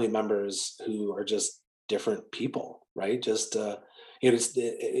family members who are just different people, right? Just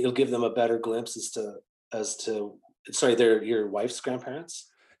it'll give them a better glimpse as to sorry, they're your wife's grandparents.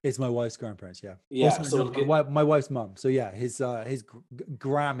 It's my wife's grandparents, yeah. Yeah, Also, so no, it'll get my wife's mum. So yeah, his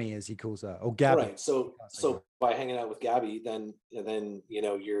Grammy, as he calls her, or Gabby. right. So Can't say so by hanging out with Gabby, then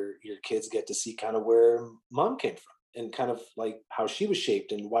your kids get to see kind of where mom came from and kind of like how she was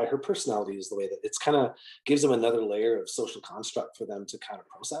shaped and why her personality is the way that it's kind of gives them another layer of social construct for them to kind of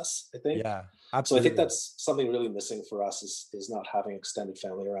process, I think. Yeah, So I think absolutely. that's something really missing for us is not having extended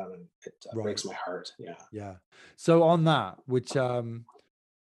family around, and it Right. breaks my heart. Yeah. Yeah. So on that, which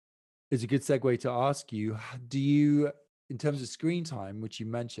is a good segue to ask you, do you, in terms of screen time, which you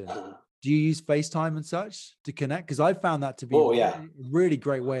mentioned, do you use FaceTime and such to connect? Because I found that to be Oh yeah, really, really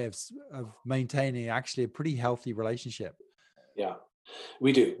great way of maintaining actually a pretty healthy relationship. yeah.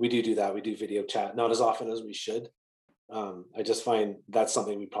 We do that. We do video chat, not as often as we should. I just find that's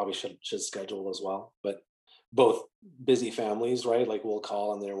something we probably should schedule as well. But both busy families, right? Like we'll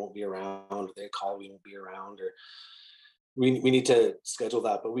call and they won't be around. They call, we won't be around, or we need to schedule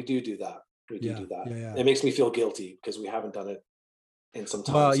that. But we do that. We do Yeah, do that. yeah, yeah. It makes me feel guilty because we haven't done it in some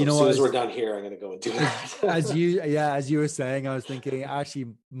time. Well, So you as know soon what? as we're done here, I'm going to go and do As that. you, yeah, as you were saying, I was thinking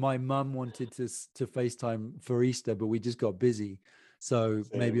actually my mum wanted to FaceTime for Easter, but we just got busy. So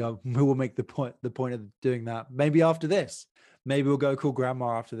maybe Same. we will make the point of doing that. Maybe after this, maybe we'll go call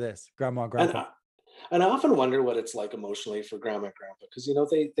grandma after this. Grandma, And grandpa. and I often wonder what it's like emotionally for grandma and grandpa because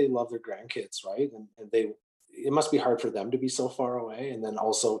they love their grandkids, right? And they it must be hard for them to be so far away, and then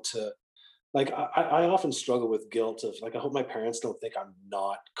also to like I often struggle with guilt of like I hope my parents don't think I'm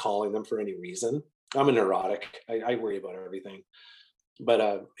not calling them for any reason. I'm a neurotic. I worry about everything.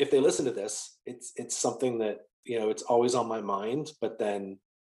 But if they listen to this, it's something that it's always on my mind. But then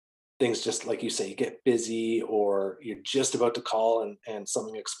things just like you say, you get busy, or you're just about to call and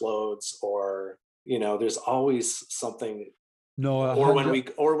something explodes, or there's always something. No, a Or when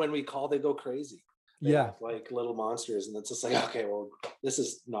hundred. we call, they go crazy. They Yeah. act like little monsters, and it's just like, okay, well, this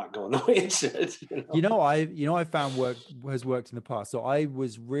is not going the way it should. I found has worked in the past. So I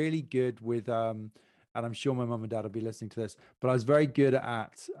was really good with and I'm sure my mum and dad will be listening to this, but I was very good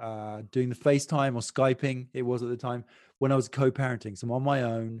at doing the FaceTime or Skyping, it was at the time, when I was co-parenting. So I'm on my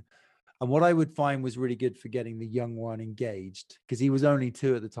own. And what I would find was really good for getting the young one engaged, because he was only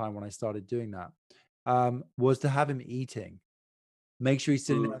 2 at the time when I started doing that, was to have him eating. Make sure he's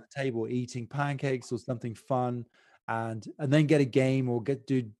sitting there Mm, at the table eating pancakes or something fun, and then get a game or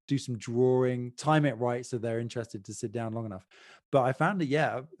do some drawing, time it right so they're interested to sit down long enough. But I found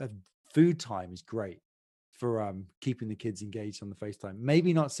that food time is great for keeping the kids engaged on the FaceTime.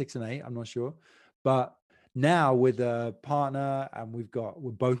 Maybe not 6 and 8, I'm not sure. But now with a partner and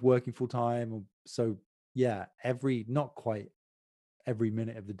we're both working full time. So yeah, not quite every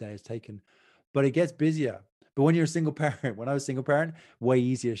minute of the day is taken, but it gets busier. But when you're a single parent, when I was a single parent, way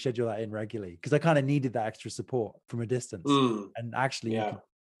easier to schedule that in regularly because I kind of needed that extra support from a distance. mm, And actually, yeah,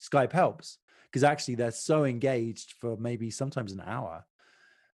 Skype helps because actually they're so engaged for maybe sometimes an hour,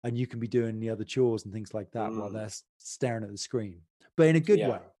 and you can be doing the other chores and things like that while they're mm, staring at the screen, but in a good yeah,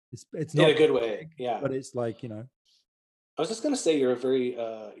 way. It's in a not, good way. Yeah, but it's like I was just gonna say you're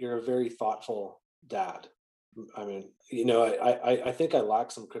a very thoughtful dad. I mean, I think I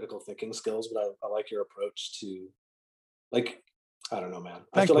lack some critical thinking skills, but I like your approach to like I don't know, man.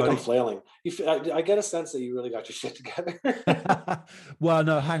 I thanks, feel like I'm buddy. flailing. I get a sense that you really got your shit together. Well,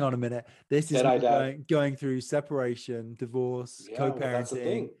 no, hang on a minute. This is Dead eye me dad. going through separation, divorce, Yeah, well, that's the co-parenting,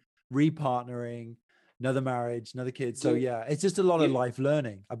 thing. repartnering, another marriage, another kid. So Do yeah, it's just a lot of you? life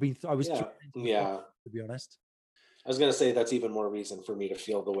learning. I was thrown Yeah, into the fire, yeah. to be honest. I was gonna say that's even more reason for me to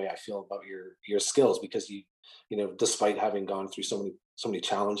feel the way I feel about your skills because despite having gone through so many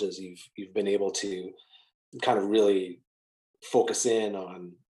challenges, you've been able to kind of really focus in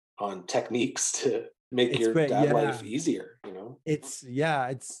on techniques to make It's your great. dad Yeah. life easier. It's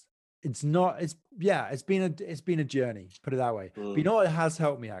it's not, it's been a journey, put it that way. But you Mm, know what has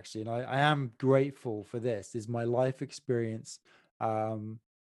helped me actually, and I am grateful for this, is my life experience um,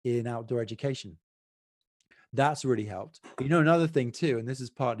 in outdoor education. That's really helped. But you know, another thing too, and this is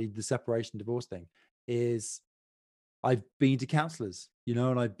partly the separation divorce thing, is I've been to counselors, you know,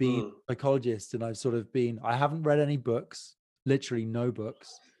 and I've been mm, psychologists, and I've sort of been, I haven't read any books, literally no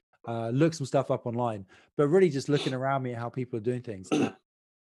books, looked some stuff up online, but really just looking around me at how people are doing things.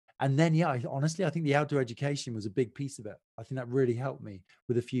 And then, yeah, honestly, I think the outdoor education was a big piece of it. I think that really helped me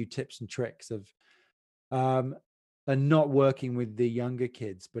with a few tips and tricks of, um, and not working with the younger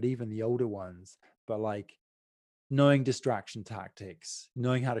kids, but even the older ones, but like knowing distraction tactics,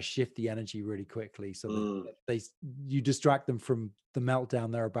 knowing how to shift the energy really quickly so that mm. they you distract them from the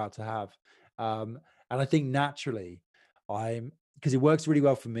meltdown they're about to have. Um, and I think naturally, I'm because it works really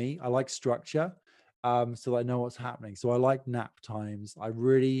well for me. I like structure, so that I know what's happening. So I like nap times. I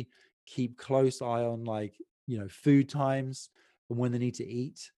really keep close eye on like food times and when they need to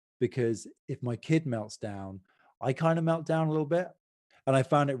eat, because if my kid melts down, I kind of melt down a little bit, and I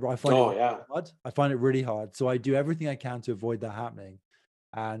find it Oh yeah. hard. I find it really hard. So I do everything I can to avoid that happening.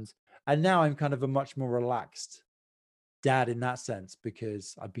 And now I'm kind of a much more relaxed dad in that sense,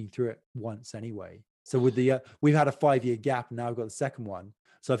 because I've been through it once anyway. So with the we've had a 5-year gap, and now I've got the second one.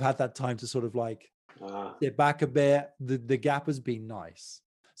 So I've had that time to sort of like Uh, sit back a bit. The gap has been nice.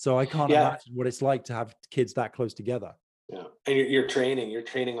 So I can't yeah. imagine what it's like to have kids that close together. Yeah. And you're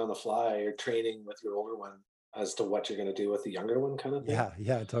training on the fly. You're training with your older one as to what you're going to do with the younger one, kind of thing. Yeah,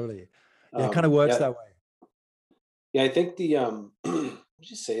 yeah, totally. Yeah, it kind of works Yeah. that Yeah. I think the what did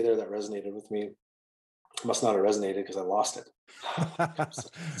you say there that resonated with me? Must not have resonated because I lost it. I'm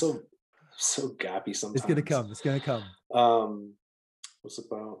way. so gappy It's gonna sometimes. come. It's gonna come. Um, what's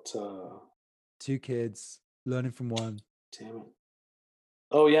about? Two kids learning from one. Damn it.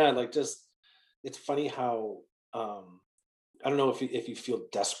 Oh yeah, like just it's funny how I don't know if you feel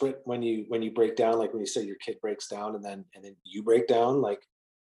desperate when you break down, like when you say your kid breaks down and then you break down. Like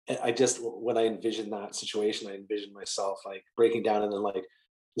I just when I envision that situation, I envision myself like breaking down and then like,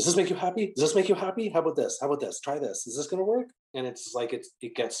 does this make you happy? Does this make you happy? How about this? How about this? Try this. Is this gonna work? And it's like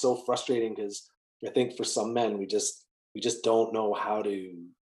it gets so frustrating because I think for some men we just don't know how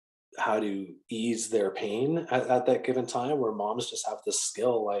to ease their pain at that given time, where moms just have this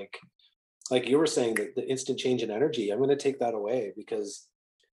skill like you were saying, that the instant change in energy. I'm going to take that away because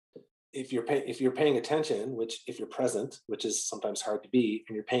if you're paying attention, which if you're present, which is sometimes hard to be,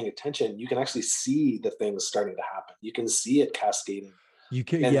 and you're paying attention, you can actually see the things starting to happen. You can see it cascading. You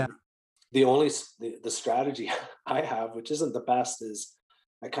can, yeah. And the only the strategy I have, which isn't the best, is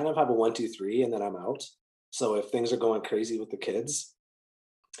I kind of have a 1 2 3 and then I'm out. So if things are going crazy with the kids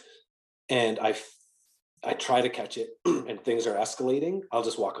and I try to catch it and things are escalating, I'll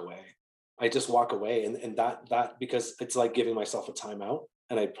just walk away. I just walk away, and that because it's like giving myself a timeout,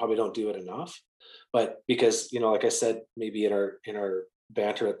 and I probably don't do it enough. But because like I said, maybe in our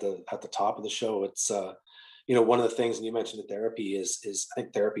banter at the top of the show, it's one of the things, and you mentioned the therapy is I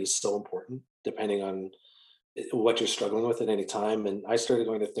think therapy is so important depending on what you're struggling with at any time. And I started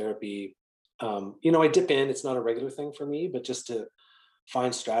going to therapy. I dip in. It's not a regular thing for me, but just to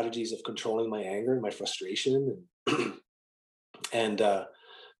find strategies of controlling my anger and my frustration, and and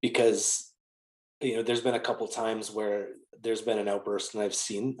because there's been a couple times where there's been an outburst and I've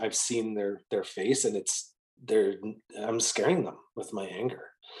seen their face, and they're I'm scaring them with my anger.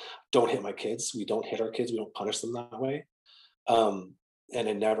 Don't hit my kids. We don't hit our kids. We don't punish them that way. Um, and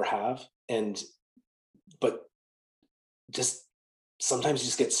I never have. And but just sometimes you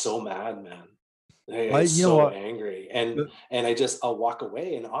just get so mad, man. I I get You know so what? angry, But and I'll walk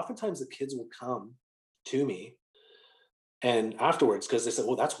away, and oftentimes the kids will come to me and afterwards, because they said,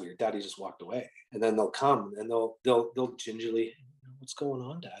 "Well, that's weird. Daddy just walked away," and then they'll come and they'll gingerly, "What's going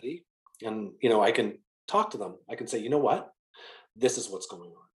on, Daddy?" And I can talk to them. I can say, "You know what? This is what's going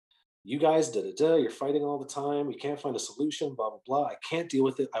on. You guys, da da da. You're fighting all the time. You can't find a solution. Blah blah blah. I can't deal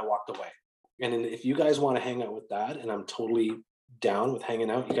with it. I walked away. And then if you guys want to hang out with Dad, and I'm totally down with hanging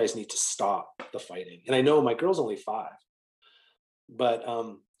out, you guys need to stop the fighting." And I know my girl's only 5, but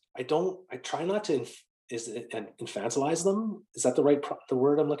I don't. I try not to is it and infantilize them? Is that the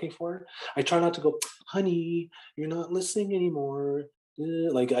word I'm looking for? I try not to go, "Honey, you're not listening anymore."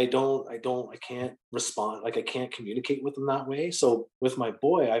 Like I can't respond. Like I can't communicate with them that way. So with my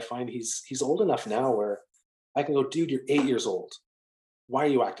boy, I find he's old enough now where I can go, "Dude, you're 8 years old. Why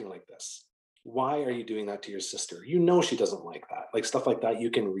are you acting like this? Why are you doing that to your sister? You know she doesn't like that." Like stuff like that.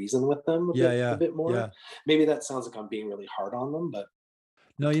 You can reason with them yeah, a yeah, bit more. yeah. Maybe that sounds like I'm being really hard on them,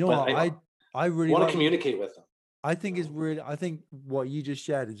 No, you know but what? I really want to like. communicate with them. I think you is know? really, I think what you just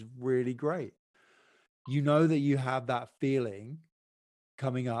shared is really great. You know that you have that feeling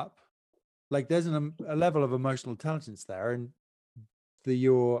coming up. Like there's a level of emotional intelligence there, and that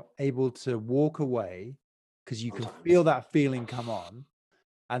you're able to walk away because you can feel Sometimes. that feeling come on,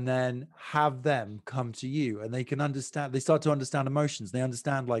 and then have them come to you, and they can understand, they start to understand emotions, they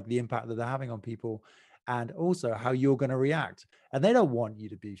understand like the impact that they're having on people, and also how you're going to react. And they don't want you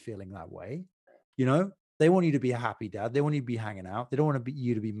to be feeling that way, you know. They want you to be a happy dad, they want you to be hanging out, they don't want to be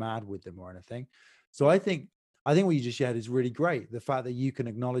you to be mad with them or anything. So Yeah. I think what you just shared is really great, the fact that you can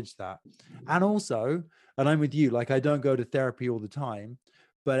acknowledge that. And also, and I'm with you, like I don't go to therapy all the time,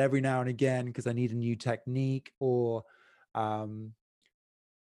 but every now and again, because I need a new technique, or um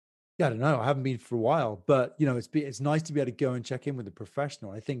yeah, I don't know. I haven't been for a while, but it's nice to be able to go and check in with a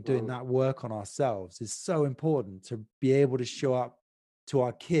professional. I think doing Mm. that work on ourselves is so important to be able to show up to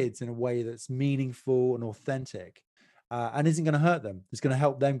our kids in a way that's meaningful and authentic, and isn't going to hurt them. It's going to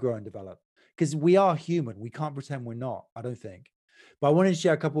help them grow and develop, because we are human. We can't pretend we're not, I don't think. But I wanted to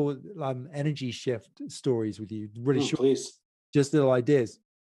share a couple energy shift stories with you, really Mm, short, please. just little ideas.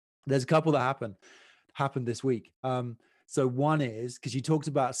 There's a couple that happened this week. So one is because you talked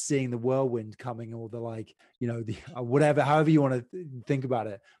about seeing the whirlwind coming, or the like, the whatever, however you want to think about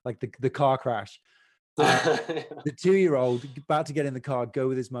it, like the car crash. Uh, the 2-year-old about to get in the car, go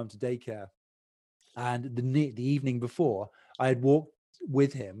with his mum to daycare, and the evening before, I had walked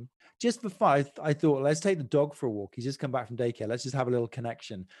with him just for fun. I thought, let's take the dog for a walk. He's just come back from daycare. Let's just have a little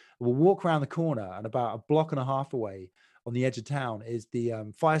connection. We'll walk around the corner, and about a block and a half away on the edge of town is the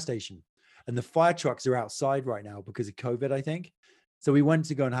fire station. And the fire trucks are outside right now because of COVID, I think. So we went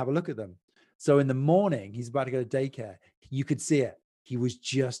to go and have a look at them. So in the morning, he's about to go to daycare. You could see it. He was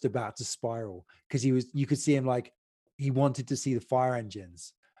just about to spiral, because you could see him, like, he wanted to see the fire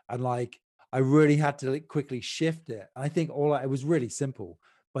engines. And like, I really had to quickly shift it. And I think it was really simple.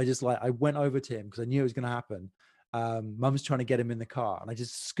 But I went over to him because I knew it was going to happen. Mum's trying to get him in the car, and I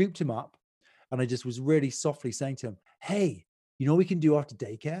just scooped him up, and I just was really softly saying to him, "Hey, you know what we can do after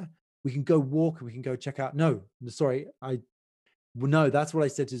daycare? We can go walk, and we can go check out." No, sorry, no, that's what I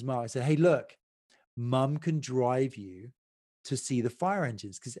said to his mom. I said, "Hey, look, Mum can drive you to see the fire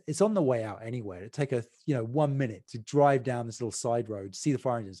engines, because it's on the way out anyway. It'd take 1 minute to drive down this little side road to see the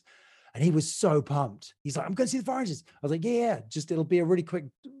fire engines." And he was so pumped. He's like, "I'm going to see the fire engines." I was like, yeah, just it'll be a really quick,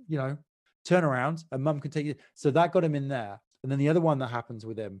 turnaround, and Mum can take you. So that got him in there. And then the other one that happens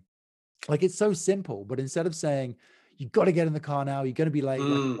with him, like, it's so simple, but instead of saying, "You've got to get in the car now, you're going to be late,"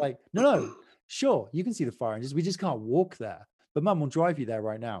 Mm. no, sure, you can see the fire engines. We just can't walk there, but Mum will drive you there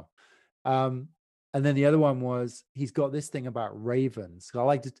right now. Um, and then the other one was, he's got this thing about ravens.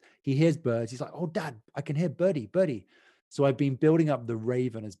 So he hears birds. He's like, "Oh, Dad, I can hear birdie, birdie." So I've been building up the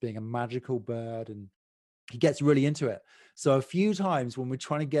raven as being a magical bird, and he gets really into it. So a few times when we're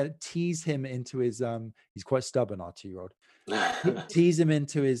trying to tease him into his, he's quite stubborn, our 2-year-old, tease him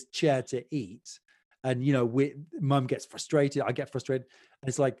into his chair to eat. And, Mum gets frustrated. I get frustrated. And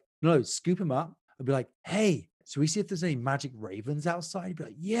it's like, no, scoop him up. I'd be like, "Hey, so we see if there's any magic ravens outside." He'd be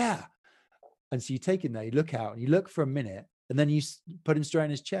like, "Yeah." And so you take him there, you look out, and you look for a minute, and then you put him straight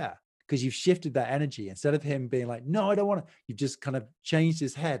in his chair, because you've shifted that energy. Instead of him being like, "No, I don't want to," you've just kind of changed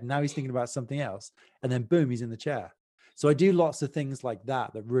his head. Now he's thinking about something else. And then boom, he's in the chair. So I do lots of things like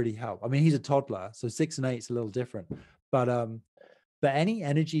that really help. I mean, he's a toddler, so 6 and 8 is a little different. But any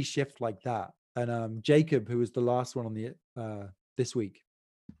energy shift like that. And Jacob, who was the last one on the this week's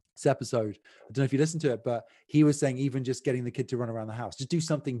episode, I don't know if you listened to it, but he was saying, even just getting the kid to run around the house, just do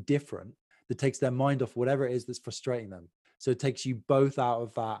something different that takes their mind off whatever it is that's frustrating them. So it takes you both out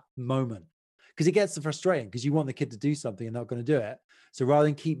of that moment, because it gets frustrating because you want the kid to do something and they're not going to do it. So rather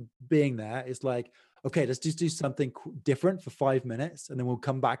than keep being there, it's like, okay, let's just do something different for 5 minutes, and then we'll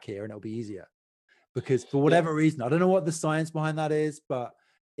come back here and it'll be easier. Because for Yeah. whatever reason, I don't know what the science behind that is, but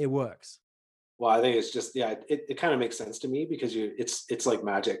it works. Well, I think it's just, yeah, it kind of makes sense to me, because it's like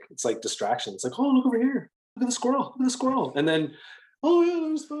magic. It's like distraction. It's like, "Oh, look over here. Look at the squirrel. Look at the squirrel." And then, "Oh yeah,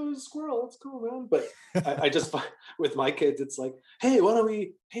 there's a squirrel. That's cool, man." But I just find with my kids, it's like, "Hey, why don't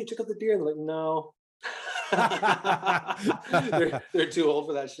we, hey, check out the deer?" And they're like, "No." They're too old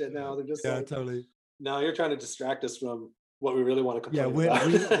for that shit now. They're just Yeah, like, totally. "No, you're trying to distract us from what we really want to Yeah, complain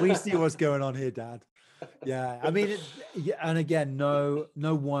we about." see what's going on here, Dad. Yeah, I mean, yeah, and again, no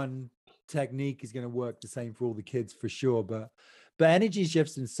one technique is going to work the same for all the kids, for sure. But energy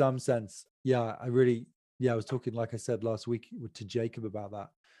shifts in some sense. Yeah, I was talking, like I said last week, to Jacob about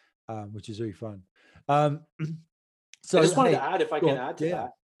that, which is really fun. I So just wanted to hey, add, if I go can on. add to Yeah,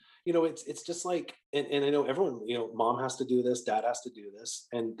 that, it's just like, and I know everyone, mom has to do this, dad has to do this,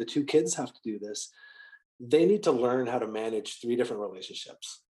 and the two kids have to do this. they need to learn how to manage three different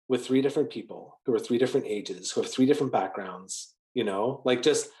relationships with three different people who are three different ages, who have three different backgrounds, like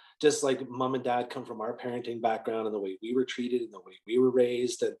just like mom and dad come from our parenting background and the way we were treated and the way we were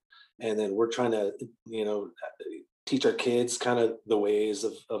raised. And then we're trying to, teach our kids kind of the ways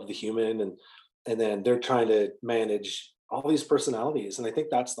of the human. And then they're trying to manage all these personalities. And I think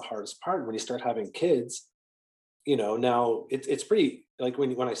that's the hardest part when you start having kids. Now it's pretty like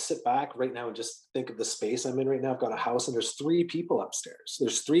when I sit back right now and just think of the space I'm in right now. I've got a house and there's three people upstairs.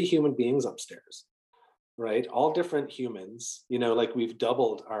 There's three human beings upstairs, right? All different humans. Like we've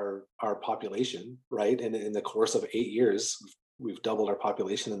doubled our population, right? And in the course of 8 years, we've doubled our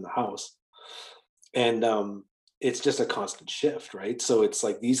population in the house, and it's just a constant shift, right? So it's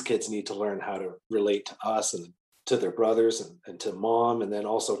like these kids need to learn how to relate to us and to their brothers and to mom, and then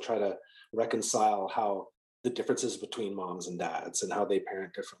also try to reconcile how the differences between moms and dads and how they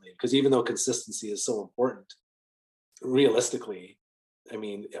parent differently. Because even though consistency is so important, realistically, I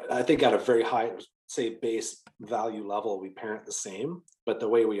mean, I think at a very high, say, base value level, we parent the same, but the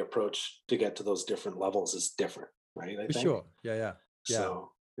way we approach to get to those different levels is different, right? I For think. sure. Yeah.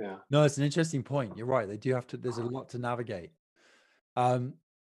 So, yeah. No, it's an interesting point. You're right. They do have to, there's a lot to navigate.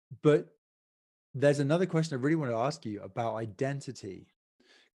 But there's another question I really want to ask you about identity,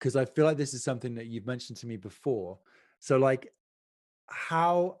 because I feel like this is something that you've mentioned to me before. So like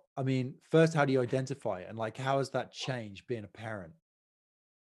first, how do you identify it? And like, how has that changed being a parent?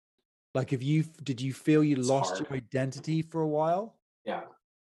 Like, did you feel you lost your identity for a while? Yeah,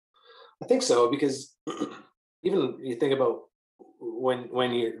 I think so, because even you think about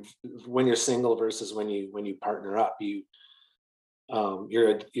when you're single versus when you partner up,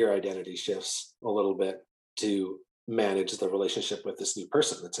 your identity shifts a little bit to manage the relationship with this new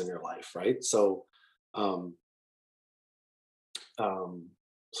person that's in your life, right? So sorry,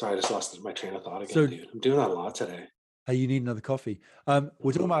 I just lost my train of thought again, dude. I'm doing that a lot today. Hey, you need another coffee. We're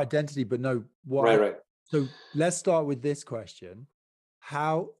talking about identity, but no, right. So let's start with this question.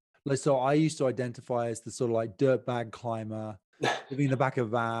 So I used to identify as the sort of like dirtbag climber, living in the back of a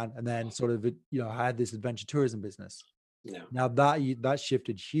van, and then sort of, I had this adventure tourism business. Yeah. Now that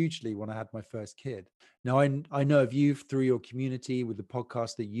shifted hugely when I had my first kid. Now I know of you through your community with the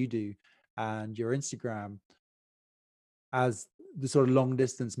podcast that you do and your Instagram as the sort of long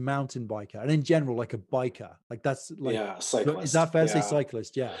distance mountain biker, and in general, like a biker, like that's like, cyclist. Is that fair to say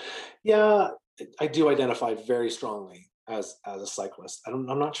cyclist? Yeah, I do identify very strongly as a cyclist. I'm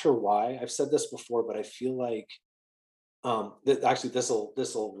not sure why. I've said this before, but I feel like actually this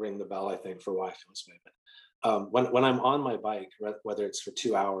will ring the bell, I think, for why I feel this way. But when I'm on my bike, whether it's for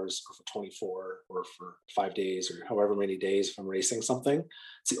 2 hours or for 24 or for 5 days or however many days, if I'm racing something,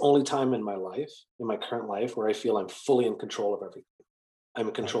 it's the only time in my life, in my current life, where I feel I'm fully in control of everything. I'm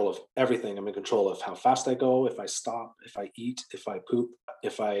in control of everything. I'm in control of how fast I go, if I stop, if I eat, if I poop,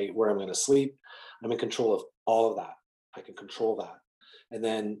 where I'm going to sleep. I'm in control of all of that. I can control that. And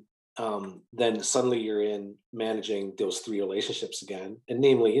then suddenly you're in managing those three relationships again. And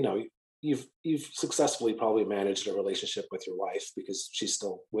namely, you've successfully probably managed a relationship with your wife because she's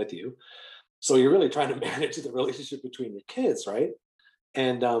still with you. So you're really trying to manage the relationship between your kids, right?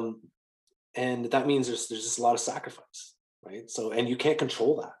 And that means there's just a lot of sacrifice, right? So, and you can't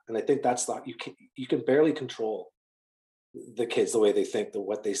control that. And I think that's you can barely control the kids, the way they think,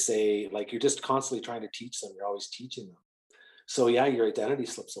 what they say. Like, you're just constantly trying to teach them. You're always teaching them. So yeah, your identity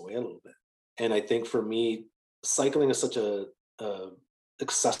slips away a little bit. And I think for me, cycling is such a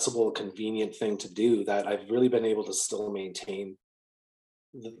accessible, convenient thing to do that I've really been able to still maintain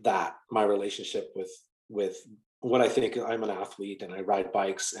my relationship with what I think. I'm an athlete and I ride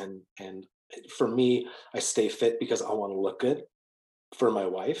bikes, and for me, I stay fit because I want to look good for my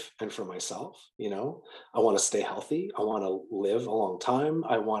wife and for myself. I want to stay healthy. I want to live a long time.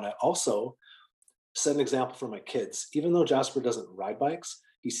 I want to also set an example for my kids. Even though Jasper doesn't ride bikes,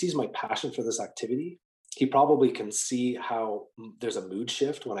 he sees my passion for this activity. He probably can see how there's a mood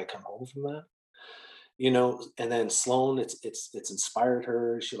shift when I come home from that. And then Sloan, it's inspired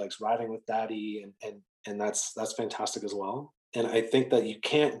her. She likes riding with daddy, and that's fantastic as well. And I think that you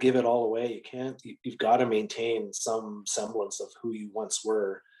can't give it all away. You've got to maintain some semblance of who you once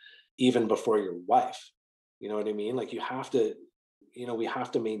were, even before your wife. You know what I mean? Like, you have to, we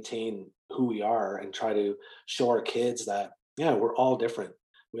have to maintain who we are and try to show our kids that, yeah, we're all different.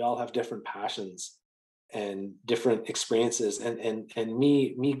 We all have different passions and different experiences. And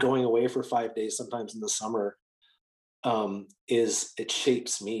me going away for 5 days, sometimes in the summer, it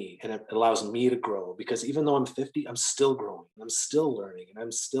shapes me and it allows me to grow, because even though I'm 50, I'm still growing, I'm still learning,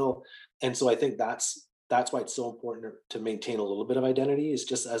 and so I think that's why it's so important to maintain a little bit of identity, is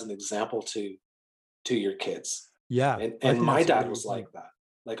just as an example to to your kids. Yeah, And I and think my that's a dad really was good point. like that.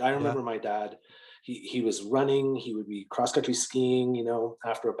 Like I Yeah. remember my dad, he was running, he would be cross country skiing,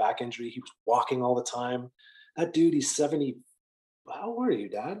 after a back injury, he was walking all the time. That dude, he's 70. How old are you,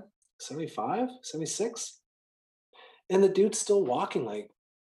 dad? 75, 76? And the dude's still walking like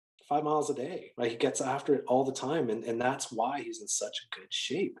 5 miles a day. Right? He gets after it all the time. And that's why he's in such a good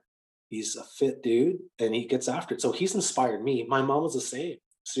shape. He's a fit dude and he gets after it. So he's inspired me. My mom was the same,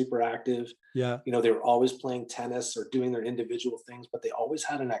 super active. Yeah. They were always playing tennis or doing their individual things, but they always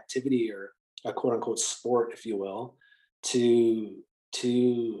had an activity or a quote unquote sport, if you will, to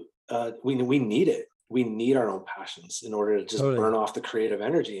we need it. We need our own passions in order to just Totally. burn off the creative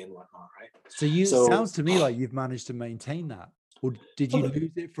energy and whatnot, right? So it So sounds to me like you've managed to maintain that. Or did a, you li-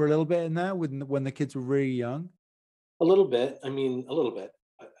 lose it for a little bit in there when the kids were really young? a little bit. I mean, a little bit.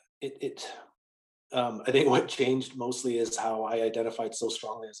 It I think what changed mostly is how I identified so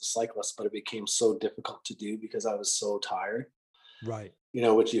strongly as a cyclist, but it became so difficult to do because I was so tired, Right.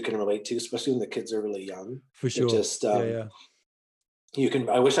 which you can relate to, especially when the kids are really young. For It sure. just Yeah, yeah.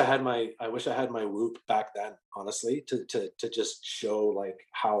 I wish I had my Whoop back then, honestly, to just show like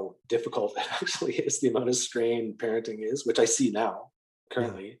how difficult it actually is, the amount of strain parenting is, which I see now Yeah.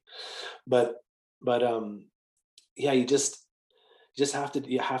 currently. But yeah, you just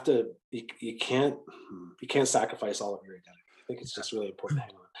you can't sacrifice all of your identity. I think it's just really important to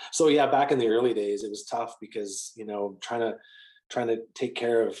hang on. So yeah, back in the early days, it was tough because trying to take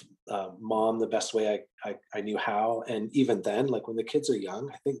care of mom the best way I knew how, and even then, like when the kids are young,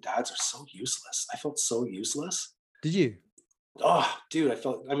 I think dads are so useless. I felt so useless. Did you? Oh, dude, I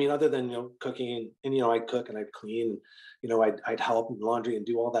felt. I mean, other than cooking, and I'd cook and I'd clean, I'd help in laundry and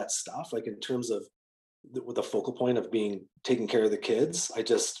do all that stuff. Like in terms of with the focal point of being taking care of the kids, I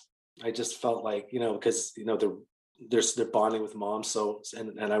just felt like because they're bonding with mom, so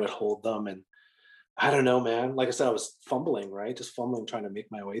and I would hold them, and I don't know, man. Like I said, I was fumbling, right, just fumbling trying to make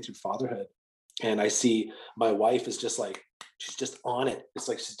my way through fatherhood, and I see my wife is just like she's just on it. It's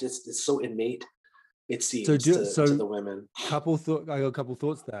like it's so innate, it So seems, to the women. I got a couple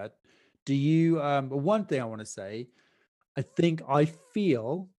thoughts there. Do you one thing I want to say, I think I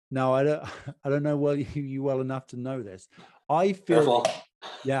feel now I don't I don't know you well enough to know this. I feel Careful. like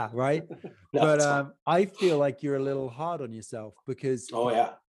yeah, right. No, But it's fine. I feel like you're a little hard on yourself Oh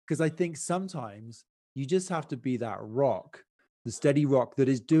yeah. because I think sometimes you just have to be that rock, the steady rock that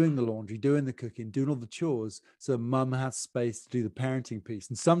is doing the laundry, doing the cooking, doing all the chores, so mum has space to do the parenting piece.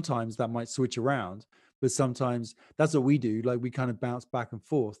 And sometimes that might switch around, but sometimes that's what we do. Like we kind of bounce back and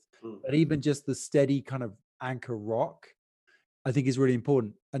forth. Mm. But even just the steady kind of anchor rock, I think is really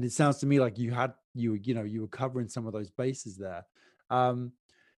important. And it sounds to me like you were covering some of those bases there. Um,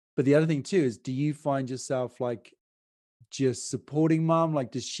 but the other thing too is, do you find yourself like just supporting mom?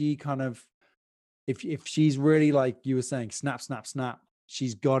 Like, does she kind of, if she's really like you were saying, snap, snap, snap,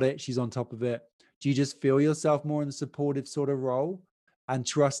 she's got it, she's on top of it. Do you just feel yourself more in the supportive sort of role and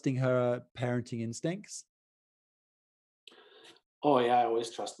trusting her parenting instincts? Oh yeah, I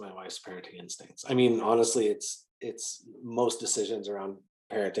always trust my wife's parenting instincts. I mean, honestly, it's most decisions around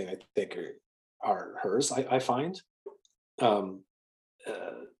parenting, I think, are hers. I find, um,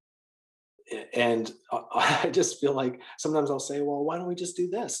 uh, and I just feel like sometimes I'll say, "Well, why don't we just do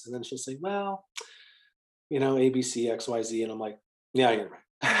this?" And then she'll say, "Well, A, B, C, X, Y, Z," and I'm like, "Yeah, you're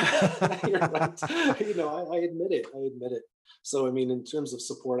right. You're right." I admit it. I admit it. So, I mean, in terms of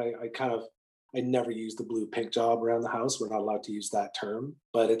support, I never use the blue pink job around the house. We're not allowed to use that term,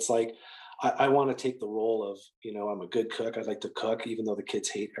 but it's like, I want to take the role of, I'm a good cook. I like to cook, even though the kids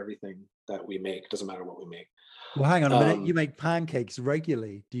hate everything that we make. It doesn't matter what we make. Well, hang on a minute. You Um, make pancakes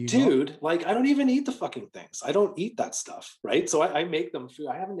regularly, do you not? Dude, like I don't even eat the fucking things. I don't eat that stuff, right? So I make them food.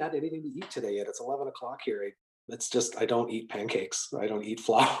 I haven't had anything to eat today yet. It's 11 o'clock here. It's just I don't eat pancakes. I don't eat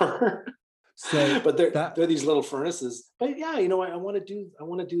flour. So But that they're these little furnaces. But yeah, I want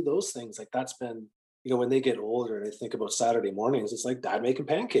to do those things. Like that's been, when they get older and I think about Saturday mornings, it's like dad making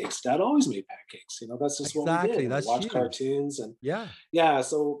pancakes. Dad always made pancakes. That's just what we did. exactly, And we that's watch huge. cartoons and Yeah. yeah,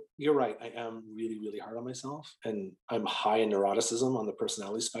 so you're right. I am really, really hard on myself, and I'm high in neuroticism on the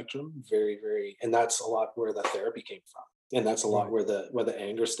personality spectrum. Very, very, and that's a lot where the therapy came from, and that's a lot Right. where the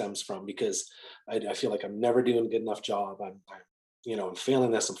anger stems from because I feel like I'm never doing a good enough job. I'm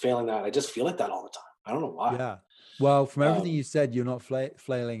failing this, I'm failing that. I just feel like that all the time. I don't know why. Yeah. Well, from everything Um, you said, you're not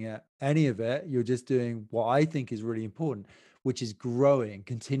flailing at any of it. You're just doing what I think is really important, which is growing,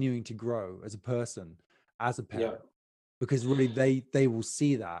 continuing to grow as a person, as a yeah, parent, because really they will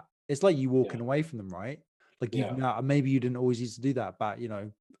see that. It's like you yeah, walking away from them, right? Like you've yeah. now maybe you didn't always used to do that, but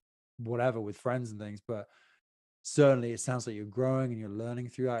whatever with friends and things, but certainly it sounds like you're growing and you're learning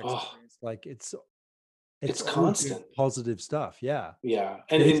through that Oh, experience. Like It's It's all good, constant. positive stuff. Yeah, Yeah.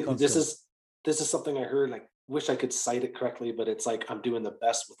 it is And constant. this is something I heard, like wish I could cite it correctly, but it's like I'm doing the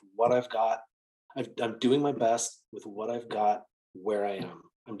best with what I've got. I'm doing my best with what I've got where I am.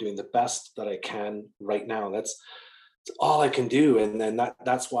 I'm doing the best that I can right now. That's all I can do. And then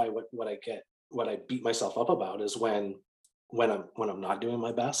that's why what I beat myself up about is when I'm not doing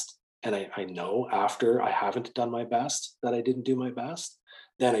my best, and I know after I haven't done my best that I didn't do my best,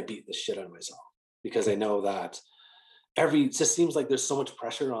 then I beat the shit out of myself because I know that it just seems like there's so much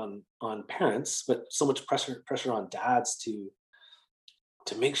pressure on parents, but so much pressure on dads to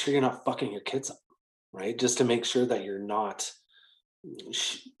make sure you're not fucking your kids up, right? Just to make sure that you're not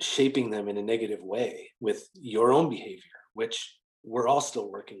shaping them in a negative way with your own behavior, which we're all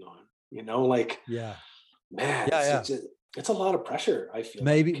still working on. Like Yeah, man, yeah, yeah. it's a lot of pressure. I feel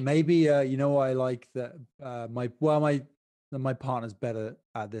Maybe, like. you know what I like that my partner's better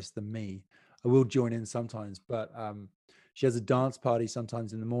at this than me. I will join in sometimes, but she has a dance party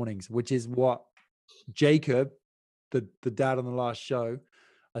sometimes in the mornings, which is what Jacob, the dad on the last show,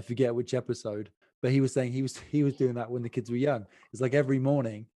 I forget which episode, but he was saying he was doing that when the kids were young. It's like every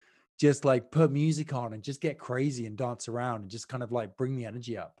morning, just like put music on and just get crazy and dance around and just kind of like bring the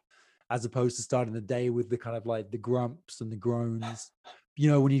energy up, as opposed to starting the day with the kind of like the grumps and the groans.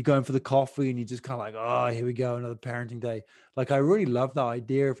 When you're going for the coffee and you just kind of like, oh, here we go, another parenting day. Like, I really love the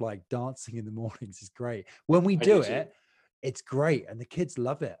idea of like dancing in the mornings. Is great. When we I do do too. it, it's great, and the kids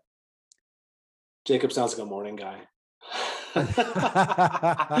love it. Jacob sounds like a morning guy. Because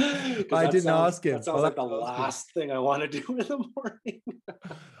I didn't ask that him. sounds I'll like have the to ask him. last thing I want to do in the morning.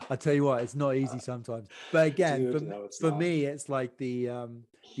 I tell you what, it's not easy sometimes. But again, Dude, no, it's for not. me, it's like the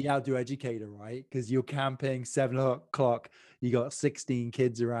outdoor educator, right? Because you're camping 7 o'clock, you got 16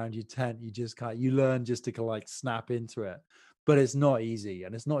 kids around your tent. You just can't. You learn just to like snap into it. But it's not easy,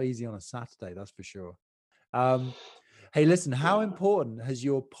 and it's not easy on a Saturday, that's for sure. Um, Hey, listen, how Yeah. important has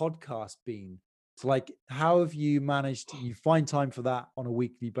your podcast been? So, like, how have you managed? You find time for that on a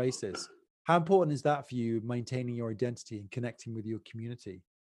weekly basis. How important is that for you, maintaining your identity and connecting with your community?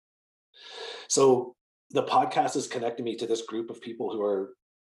 So the podcast has connected me to this group of people who are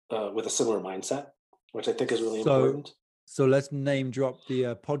with a similar mindset, which I think is really So, important. so let's name drop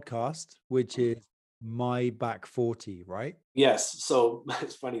the podcast, which is My Back 40, right? Yes. So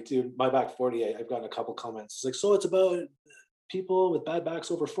it's funny too. My back 40, I've gotten a couple comments. It's like, so it's about people with bad backs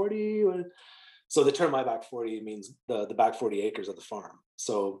over 40. So the term my back 40 means the back 40 acres of the farm.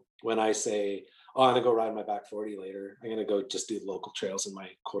 So when I say, oh, I'm gonna go ride my back 40 later, I'm gonna go just do the local trails in my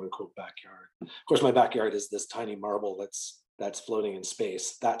quote unquote backyard. Of course, my backyard is this tiny marble that's floating in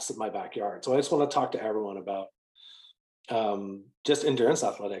space. That's my backyard. So I just want to talk to everyone about just endurance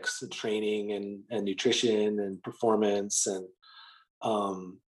athletics and training and nutrition and performance and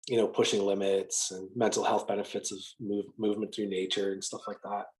pushing limits and mental health benefits of movement through nature and stuff like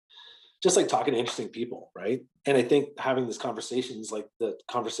that, just like talking to interesting people, right? And I think having these conversations, like the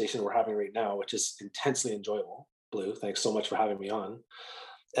conversation we're having right now, which is intensely enjoyable. Blue, thanks so much for having me on.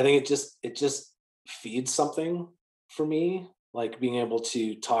 I think it just feeds something for me, like being able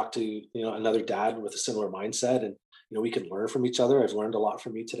to talk to another dad with a similar mindset, and we can learn from each other. I've learned a lot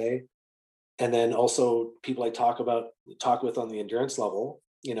from you today. And then also people I talk with on the endurance level.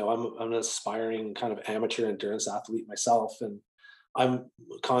 I'm an aspiring kind of amateur endurance athlete myself, and I'm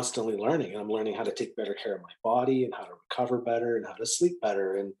constantly learning. I'm learning how to take better care of my body and how to recover better and how to sleep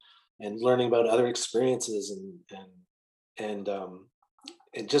better, and learning about other experiences, and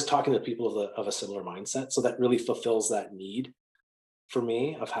just talking to people of a similar mindset. So that really fulfills that need for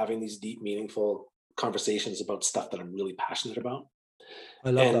me of having these deep, meaningful conversations about stuff that I'm really passionate about. I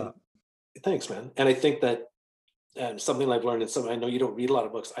love And that. thanks, man. And I think that something I've learned, and something I know you don't read a lot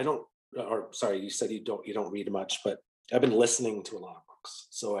of books. I don't, or sorry, you said you don't read much, but I've been listening to a lot of books.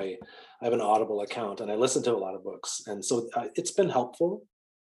 So I have an Audible account, and I listen to a lot of books, and so it's been helpful.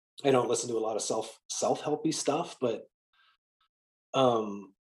 I don't listen to a lot of self helpy stuff, but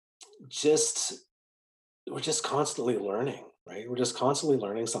um, just we're just constantly learning, right? We're just constantly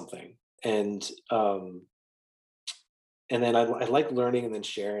learning something, and then I like learning and then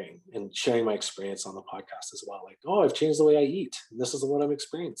sharing my experience on the podcast as well. Like, oh, I've changed the way I eat. And this is what I'm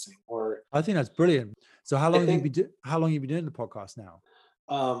experiencing. Or I think that's brilliant. So, I think how long have you been doing the podcast now?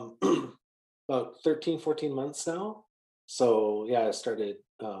 um, about 13, 14 months now. So yeah, I started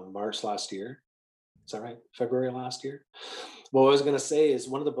March last year. Is that right? February last year. What I was going to say is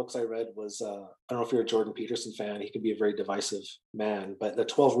one of the books I read was I don't know if you're a Jordan Peterson fan. He can be a very divisive man, but the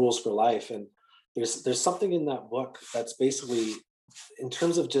 12 Rules for Life. And there's something in that book that's basically in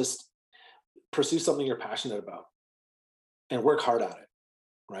terms of just pursue something you're passionate about and work hard at it,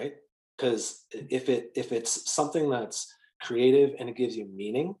 right? because if it's something that's creative and it gives you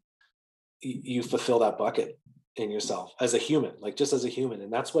meaning, you fulfill that bucket in yourself as a human, like just as a human.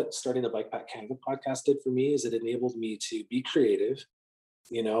 And that's what starting the Bike Pack Canada podcast did for me, is it enabled me to be creative.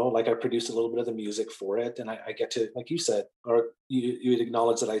 Like I produce a little bit of the music for it, and I get to, like you said, or you would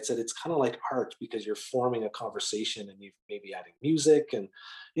acknowledge that I said it's kind of like art, because you're forming a conversation and you're maybe adding music and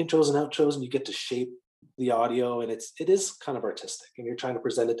intros and outros, and you get to shape the audio, and it is kind of artistic, and you're trying to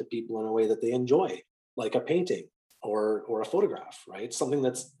present it to people in a way that they enjoy, like a painting or a photograph, right? Something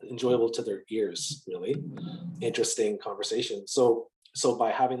that's enjoyable to their ears, really interesting conversation. So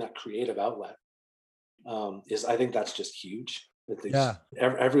by having that creative outlet, I think that's just huge. Yeah.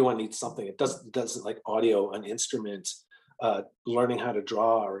 Everyone needs something. It doesn't like audio, an instrument, learning how to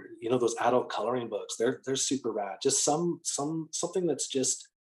draw, or those adult coloring books. They're super rad. Just something that's just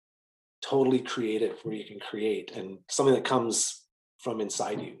totally creative, where you can create, and something that comes from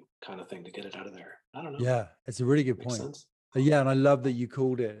inside you, kind of thing, to get it out of there. I don't know. Yeah, it's a really good Makes point. sense. Yeah, and I love that you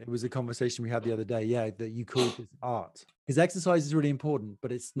called it. It was a conversation we had the other day. Yeah, that you called this art, because exercise is really important,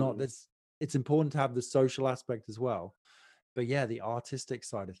 but it's not. It's important to have the social aspect as well. But yeah, the artistic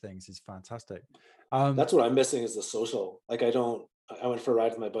side of things is fantastic. That's what I'm missing, is the social. Like I went for a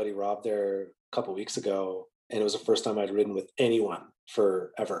ride with my buddy Rob there a couple weeks ago, and it was the first time I'd ridden with anyone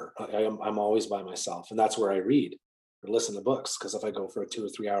forever. I'm always by myself, and that's where I read or listen to books, because if I go for a 2 or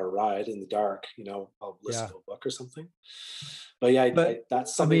 3 hour ride in the dark, I'll listen to a book or something. But yeah,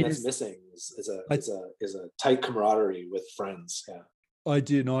 that's something that's missing, is a tight camaraderie with friends. Yeah. I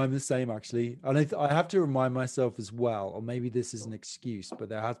do. No, I'm the same, actually. And I have to remind myself as well, or maybe this is an excuse, but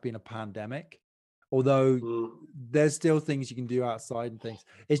there has been a pandemic. Although there's still things you can do outside and things.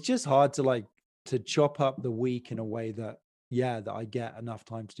 It's just hard to chop up the week in a way that I get enough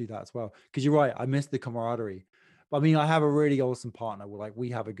time to do that as well. Because you're right, I miss the camaraderie. But I mean, I have a really awesome partner. We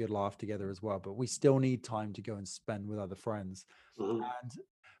have a good laugh together as well, but we still need time to go and spend with other friends.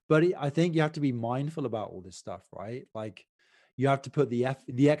 But I think you have to be mindful about all this stuff, right? Like, you have to put the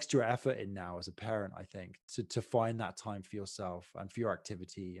extra effort in now as a parent, I think, to find that time for yourself and for your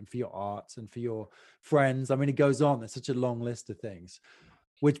activity and for your art and for your friends. I mean, it goes on. There's such a long list of things,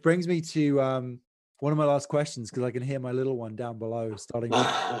 which brings me to one of my last questions, because I can hear my little one down below starting.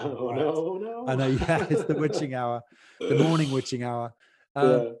 Oh no! I know. Yeah, it's the witching hour, the morning witching hour.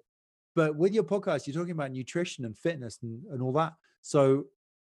 But with your podcast, you're talking about nutrition and fitness and all that. So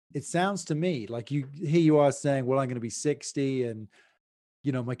it sounds to me like here you are saying, well, I'm going to be 60 and,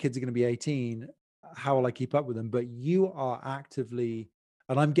 my kids are going to be 18. How will I keep up with them? But you are actively,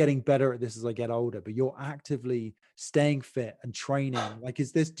 and I'm getting better at this as I get older, but you're actively staying fit and training. Like,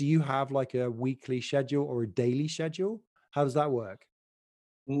 do you have like a weekly schedule or a daily schedule? How does that work?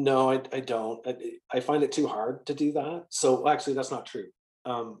 No, I don't. I find it too hard to do that. So actually, that's not true.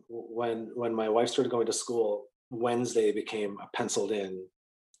 When my wife started going to school, Wednesday became a penciled in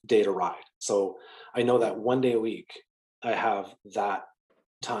day to ride. So I know that one day a week I have that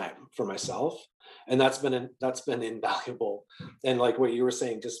time for myself, and that's been invaluable. And like what you were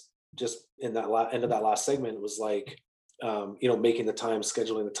saying, just in that end of that last segment, was like, making the time,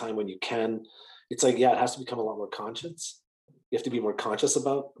 scheduling the time when you can. It's like, it has to become a lot more conscious. You have to be more conscious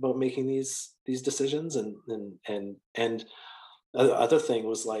about making these decisions, and the other thing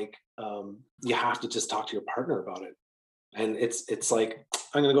was like, you have to just talk to your partner about it. And it's like,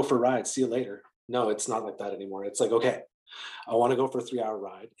 I'm going to go for a ride. See you later. No, it's not like that anymore. It's like, okay, I want to go for a 3 hour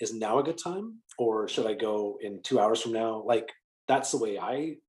ride. Is now a good time? Or should I go in 2 hours from now? Like, that's the way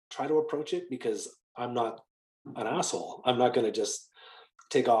I try to approach it, because I'm not an asshole. I'm not going to just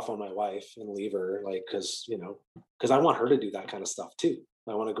take off on my wife and leave her, like, because I want her to do that kind of stuff too.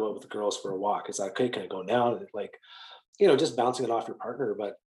 I want to go out with the girls for a walk. Is that okay? Can I go now? Like, just bouncing it off your partner.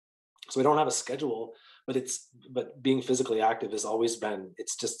 But so we don't have a schedule, but being physically active has always been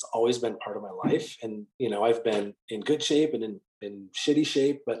part of my life. And I've been in good shape and in shitty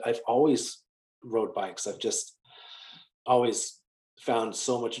shape, but I've always rode bikes. I've just always found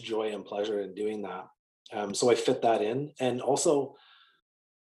so much joy and pleasure in doing that. So I fit that in. And also,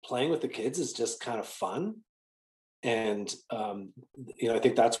 playing with the kids is just kind of fun. And I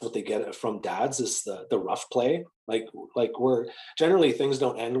think that's what they get from dads, is the rough play. Like we're generally, things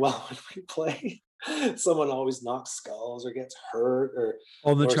don't end well when we play. Someone always knocks skulls or gets hurt, or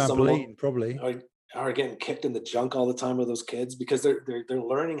on the trampoline, probably, are getting kicked in the junk all the time with those kids, because they're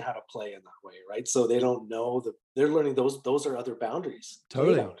learning how to play in that way, right? So they don't know they're learning those are other boundaries.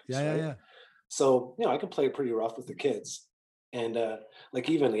 Totally. Boundaries, yeah. So I can play pretty rough with the kids, and like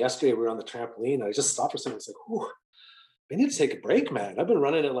even yesterday we were on the trampoline. I just stopped for a second. It's like, whew, I need to take a break, man. I've been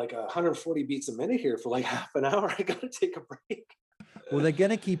running at like 140 beats a minute here for like half an hour. I got to take a break. Well, they're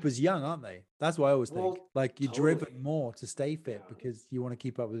gonna keep us young, aren't they? That's what I always think. Well, Like you're totally. driven more to stay fit Yeah. because you want to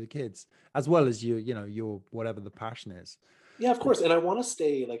keep up with the kids, as well as your whatever the passion is. Yeah, of course. And I want to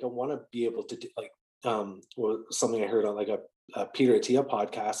stay like I want to be able to do like or something I heard on like a Peter Attia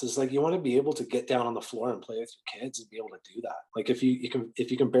podcast is like you want to be able to get down on the floor and play with your kids and be able to do that. Like if you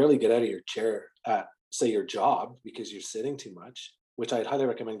can barely get out of your chair at say your job because you're sitting too much, which I'd highly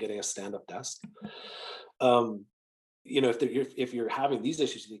recommend getting a stand-up desk. Um, if you're having these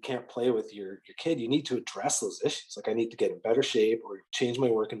issues and you can't play with your kid, you need to address those issues. Like I need to get in better shape or change my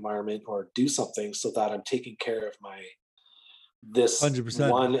work environment or do something so that I'm taking care of my this 100%.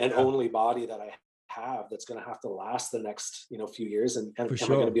 one and Yeah, only body that I have that's going to have to last the next few years. And for am I going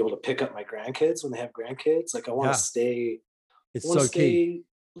to sure. be able to pick up my grandkids when they have grandkids? Like Yeah, I it's want to so key. stay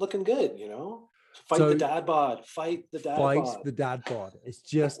looking good. Fight the So dad bod. Fight the dad fight bod. the dad bod. It's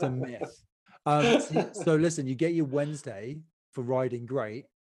just a myth. So listen, you get your Wednesday for riding, great.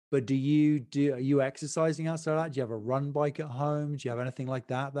 But are you exercising outside of that? Do you have a run bike at home? Do you have anything like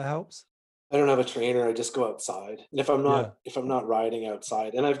that that helps? I don't have a trainer. I just go outside. And Yeah. if I'm not riding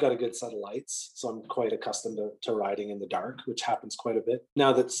outside, and I've got a good set of lights, so I'm quite accustomed to riding in the dark, which happens quite a bit.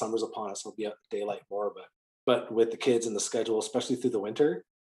 Now that summer's upon us, I'll be out in daylight more, but with the kids and the schedule, especially through the winter,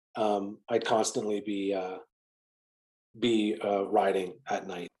 I'd constantly be riding at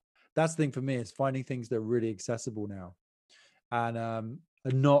night. That's the thing for me. It's finding things that are really accessible now. And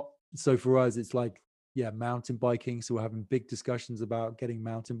not so for us, it's like, yeah, mountain biking. So we're having big discussions about getting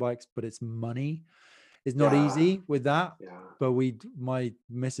mountain bikes, but it's money. It's not Yeah, easy with that. yeah. But my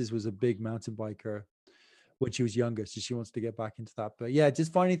missus was a big mountain biker when she was younger, so she wants to get back into that. But yeah,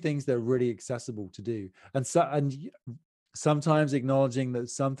 just finding things that are really accessible to do, and sometimes acknowledging that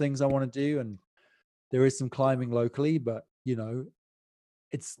some things I want to do, and there is some climbing locally, but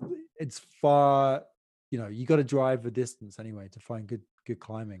it's it's far. You got to drive a distance anyway to find good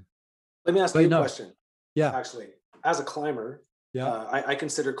climbing. Let me ask But you a no, question. yeah, Actually, as a climber, yeah. I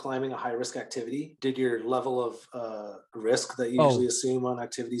consider climbing a high risk activity. Did your level of risk that you usually Oh, assume on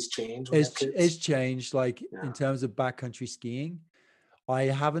activities change when you have it's kids? changed. Like in Yeah. terms of backcountry skiing, I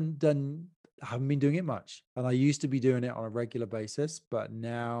haven't been doing it much, and I used to be doing it on a regular basis, but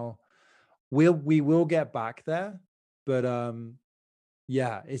now we will get back there. But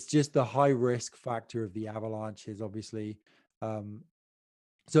yeah, it's just the high risk factor of the avalanches, obviously. Um,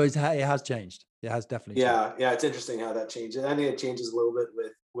 so it has changed. It has definitely changed. Yeah, yeah, it's interesting how that changes. I mean, it changes a little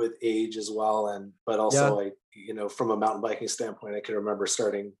bit with age as well, and but Yeah. also from a mountain biking standpoint, I can remember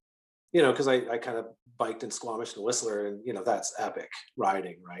starting, because I kind of biked in Squamish and Whistler, and that's epic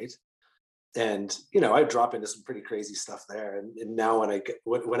riding, right? And I drop into some pretty crazy stuff there. And now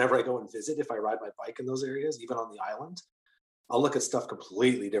whenever I go and visit, if I ride my bike in those areas, even on the island, I'll look at stuff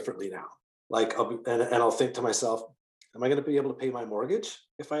completely differently now. Like and I'll think to myself, am I going to be able to pay my mortgage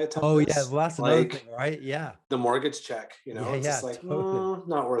if I attempt Oh yeah, this? well that's another thing, Like right? Yeah. the mortgage check, Yeah, it's yeah, just like, totally.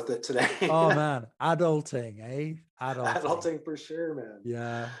 not worth it today. Oh man, adulting, eh? Adulting. Adulting for sure, man.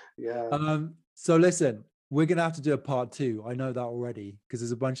 Yeah. Yeah. So listen, we're gonna have to do a part two. I know that already because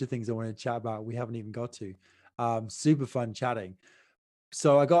there's a bunch of things I want to chat about we haven't even got to. Super fun chatting.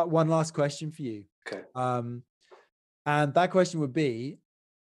 So I got one last question for you. Okay. And that question would be,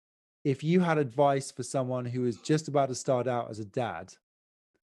 if you had advice for someone who is just about to start out as a dad,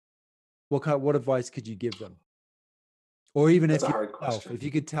 what advice could you give them? Or even That's if a hard question. if you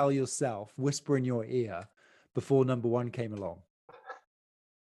could tell yourself, whisper in your ear before number one came along.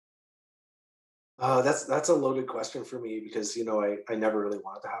 That's a loaded question for me because I never really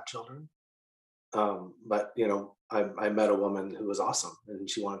wanted to have children. But I met a woman who was awesome and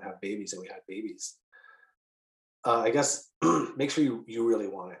she wanted to have babies and we had babies. I guess make sure you really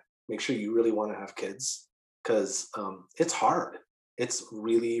want it. Make sure you really want to have kids because it's hard. It's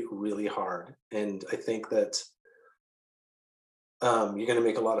really, really hard. And I think that you're going to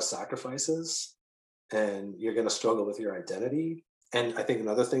make a lot of sacrifices and you're going to struggle with your identity. And I think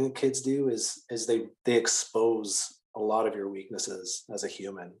another thing that kids do is they expose a lot of your weaknesses as a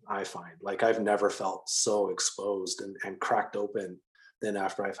human. I find like I've never felt so exposed and cracked open than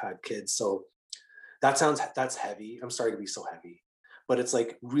after I've had kids. So that's heavy. I'm sorry to be so heavy, but it's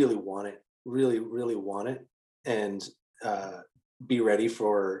like really want it, really, really want it, and be ready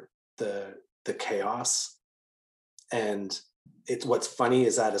for the chaos. And it's what's funny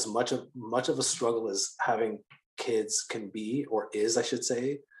is that as much of a struggle as having kids can be, or is, I should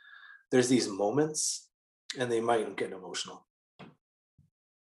say, there's these moments, and they might get emotional.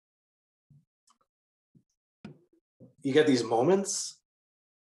 You get these moments,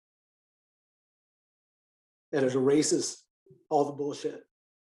 and it erases all the bullshit.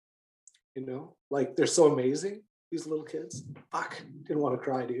 Like they're so amazing, these little kids. Fuck, didn't want to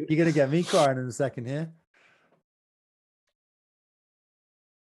cry, dude. You're gonna get me crying in a second here.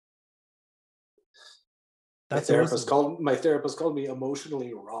 That's awesome. My therapist called me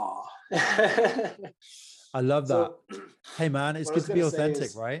emotionally raw. I love that. So, Hey man, it's good to be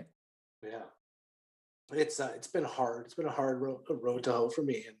authentic, right? Yeah. It's been hard. It's been a hard road to hoe for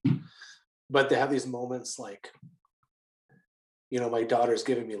me. But they have these moments like, my daughter's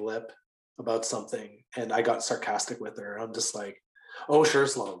giving me lip about something and I got sarcastic with her. I'm just like, oh, sure,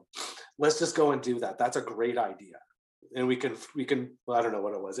 Sloan, let's just go and do that. That's a great idea. And we can, well, I don't know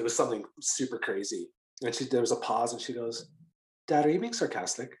what it was. It was something super crazy. And there was a pause and she goes, Dad, are you being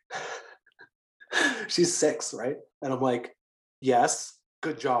sarcastic? She's 6, right? And I'm like, yes,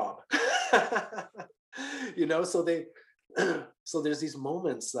 good job. So there's these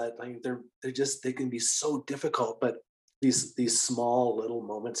moments that like they can be so difficult, but these small little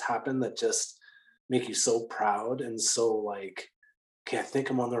moments happen that just make you so proud and so like, okay, I think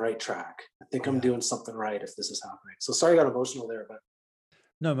I'm on the right track. I think I'm doing something right if this is happening. So sorry I got emotional there, but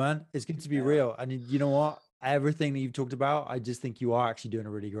no, man, it's good to be real. And you know what? Everything that you've talked about, I just think you are actually doing a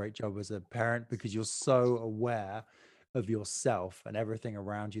really great job as a parent because you're so aware of yourself and everything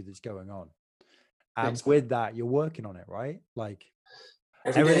around you that's going on. And thanks, with that, you're working on it, right? Like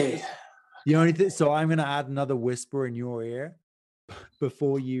every day. The only thing, so I'm going to add another whisper in your ear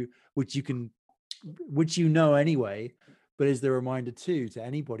before you, which you know anyway, but is the reminder too to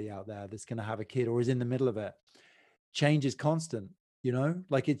anybody out there that's going to have a kid or is in the middle of it. Change is constant,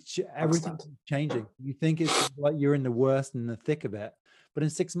 like it's everything's changing. You think it's like you're in the worst and the thick of it, but in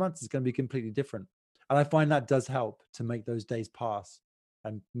 6 months it's going to be completely different. And I find that does help to make those days pass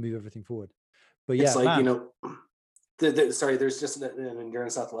and move everything forward. But yeah, it's like, there's just an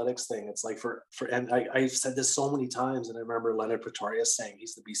endurance athletics thing. It's like and I've said this so many times, and I remember Leonard Pretorius saying,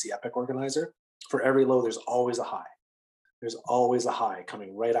 he's the BC Epic organizer, for every low, there's always a high. There's always a high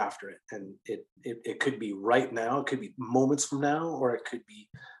coming right after it. And it could be right now, it could be moments from now, or it could be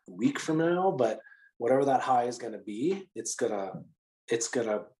a week from now, but whatever that high is going to be, it's going to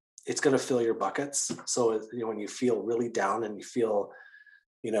fill your buckets. So, when you feel really down and you feel,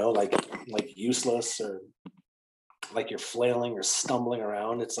 like useless or like you're flailing or stumbling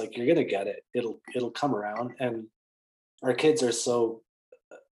around, it's like, you're going to get it. It'll come around. And our kids are so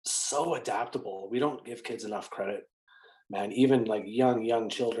adaptable. We don't give kids enough credit, man. Even like young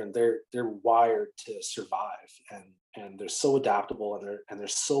children, they're wired to survive, and they're so adaptable, and they're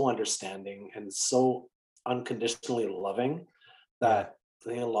so understanding and so unconditionally loving that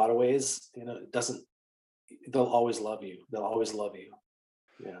in a lot of ways, they'll always love you. They'll always love you.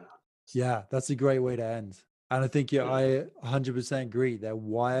 Yeah, that's a great way to end. And I think I 100% agree. They're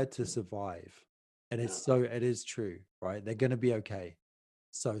wired to survive. And it is true, right? They're going to be okay.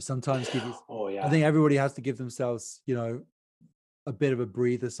 So sometimes I think everybody has to give themselves, a bit of a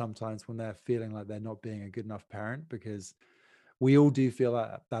breather sometimes when they're feeling like they're not being a good enough parent, because we all do feel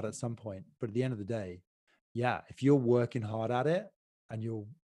like that at some point. But at the end of the day, if you're working hard at it and you're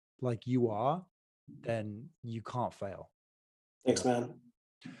like you are, then you can't fail. Thanks, man.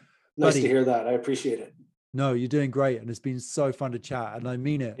 Nice to hear that. I appreciate it. No, you're doing great. And it's been so fun to chat. And I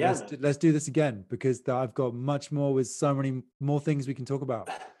mean it. Yeah, let's do this again, because I've got much more with so many more things we can talk about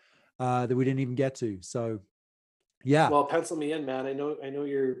that we didn't even get to. So, yeah. Well, pencil me in, man. I know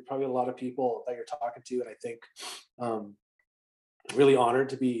you're probably a lot of people that you're talking to. And I think really honored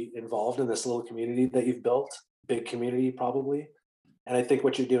to be involved in this little community that you've built. Big community, probably. And I think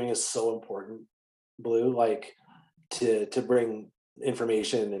what you're doing is so important, Blue, like to bring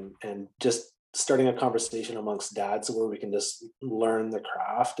information and just starting a conversation amongst dads where we can just learn the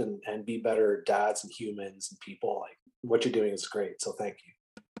craft and be better dads and humans and people. Like, what you're doing is great. So thank you.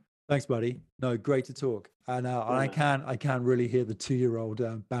 Thanks, buddy. No, great to talk. And I can really hear the 2-year-old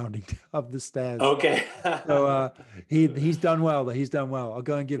bounding up the stairs. Okay. So he's done well. He's done well. I'll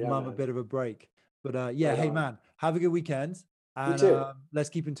go and give Mum a bit of a break. But hey man, have a good weekend. And you too. Let's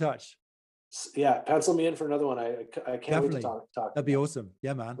keep in touch. Yeah, pencil me in for another one. I can't Definitely. wait to talk. That'd be awesome.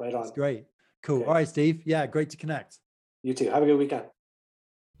 Yeah, man. Right on. That's great. Cool. Okay. All right, Steve. Yeah, great to connect. You too. Have a good weekend.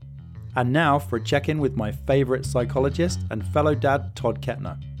 And now for a check-in with my favorite psychologist and fellow dad, Todd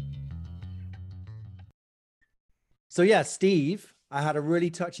Kettner. So yeah, Steve, I had a really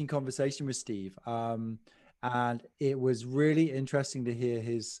touching conversation with Steve. And it was really interesting to hear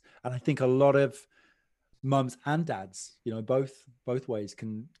and I think a lot of mums and dads, both ways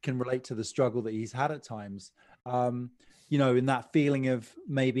can relate to the struggle that he's had at times. In that feeling of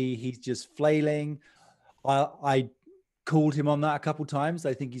maybe he's just flailing. I called him on that a couple times.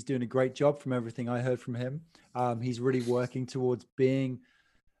 I think he's doing a great job from everything I heard from him. He's really working towards being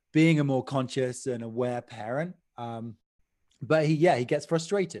a more conscious and aware parent. But he gets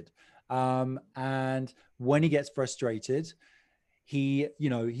frustrated. And when he gets frustrated, he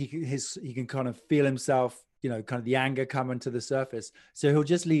can kind of feel himself, kind of the anger coming to the surface. So he'll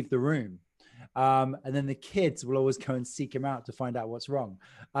just leave the room. And then the kids will always go and seek him out to find out what's wrong.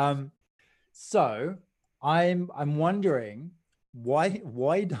 So I'm wondering, why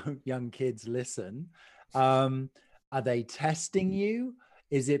don't young kids listen? Are they testing you?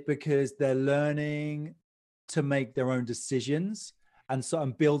 Is it because they're learning to make their own decisions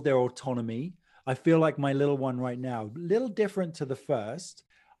and build their autonomy? I feel like my little one right now, a little different to the first.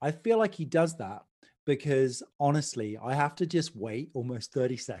 I feel like he does that because honestly, I have to just wait almost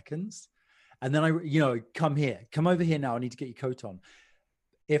 30 seconds. And then come over here now. I need to get your coat on.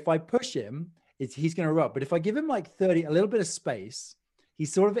 If I push him, he's going to erupt. But if I give him like a little bit of space,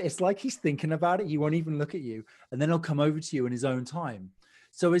 it's like he's thinking about it. He won't even look at you. And then he'll come over to you in his own time.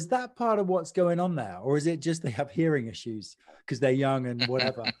 So is that part of what's going on there? Or is it just they have hearing issues because they're young and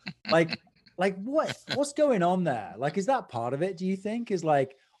whatever? like what's going on there? Like, is that part of it, do you think? Is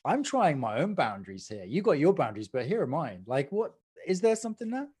like, I'm trying my own boundaries here. You got your boundaries, but here are mine. Like, what is there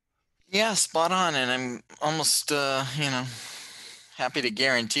something there? Yeah, spot on. And I'm almost, happy to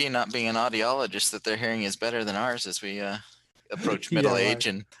guarantee, not being an audiologist, that their hearing is better than ours as we approach middle age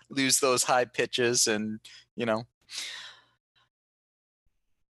and lose those high pitches. And,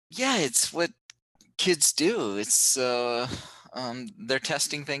 it's what kids do. It's they're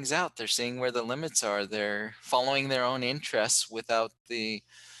testing things out. They're seeing where the limits are. They're following their own interests without the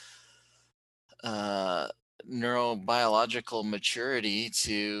neurobiological maturity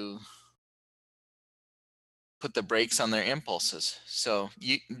to put the brakes on their impulses. So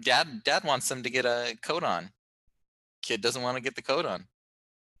dad wants them to get a coat on. Kid doesn't want to get the coat on.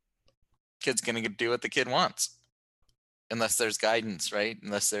 Kid's going to do what the kid wants. Unless there's guidance, right?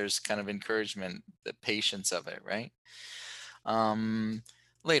 Unless there's kind of encouragement, the patience of it, right?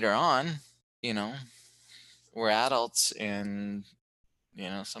 Later on, we're adults and,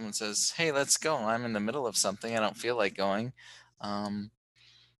 someone says, hey, let's go. I'm in the middle of something. I don't feel like going.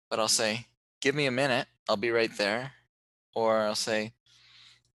 But I'll say, give me a minute. I'll be right there. Or I'll say,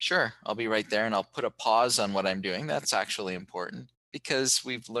 sure, I'll be right there. And I'll put a pause on what I'm doing. That's actually important because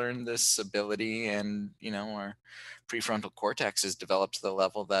we've learned this ability and, our prefrontal cortex is developed to the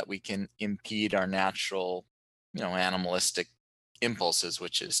level that we can impede our natural, animalistic impulses,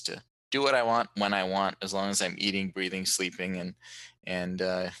 which is to do what I want when I want, as long as I'm eating, breathing, sleeping, and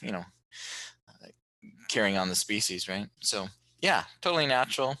carrying on the species, right? So yeah, totally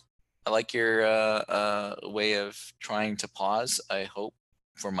natural. I like your way of trying to pause. I hope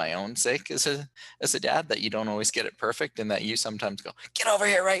for my own sake as a dad that you don't always get it perfect and that you sometimes go, get over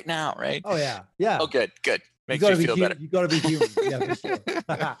here right now, right? Oh yeah. Yeah. Oh, good. Makes you feel better. You got to be human. Yeah, for sure.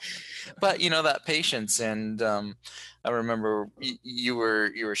 But that patience, and I remember you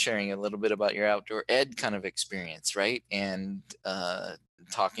were sharing a little bit about your outdoor ed kind of experience, right? And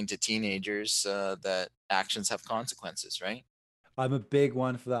talking to teenagers that actions have consequences, right? I'm a big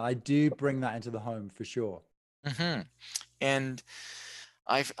one for that. I do bring that into the home for sure. Mm-hmm. And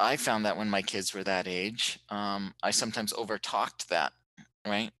I found that when my kids were that age, I sometimes overtalked that,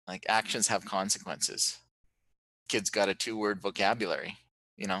 right? Like actions have consequences. Kids got a 2-word vocabulary,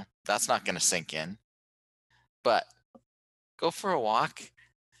 that's not going to sink in. But go for a walk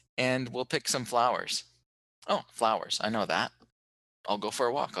and we'll pick some flowers. Oh, flowers. I know that. I'll go for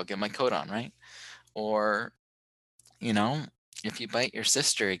a walk. I'll get my coat on, right? Or, if you bite your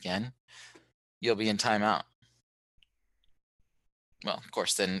sister again, you'll be in timeout. Well, of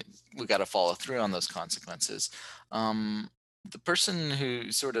course, then we got to follow through on those consequences. The person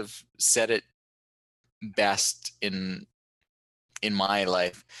who sort of said it best in my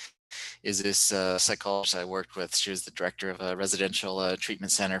life is this psychologist I worked with. She was the director of a residential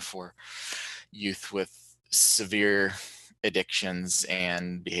treatment center for youth with severe addictions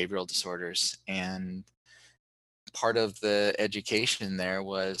and behavioral disorders. And part of the education there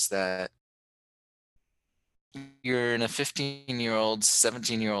was that you're in a 15-year-old,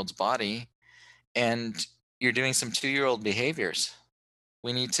 17-year-old's body, and you're doing some 2-year-old behaviors.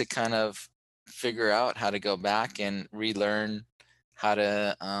 We need to kind of figure out how to go back and relearn how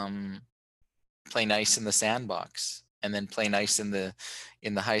to play nice in the sandbox, and then play nice in the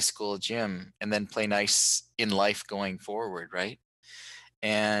high school gym, and then play nice in life going forward, right?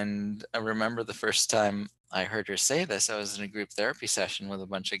 And I remember the first time I heard her say this, I was in a group therapy session with a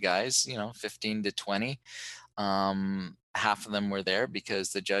bunch of guys, 15 to 20. Half of them were there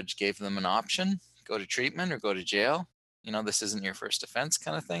because the judge gave them an option: go to treatment or go to jail. this isn't your first offense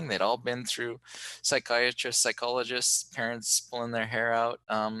kind of thing. They'd all been through psychiatrists, psychologists, parents pulling their hair out.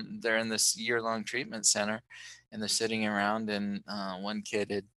 They're in this year-long treatment center, and they're sitting around, and one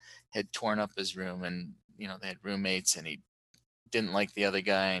kid had torn up his room, and they had roommates, and he didn't like the other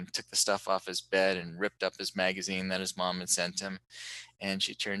guy and took the stuff off his bed and ripped up his magazine that his mom had sent him. And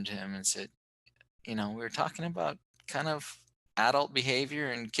she turned to him and said, we were talking about kind of adult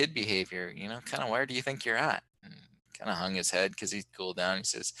behavior and kid behavior, kind of where do you think you're at? And kind of hung his head because he cooled down. He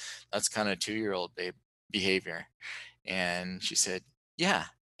says, that's kind of 2-year-old behavior. And she said, yeah.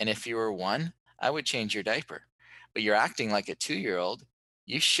 And if you were 1, I would change your diaper. But you're acting like a 2-year-old.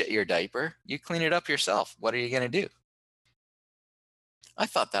 You shit your diaper. You clean it up yourself. What are you going to do? I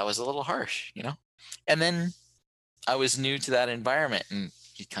thought that was a little harsh, And then I was new to that environment, and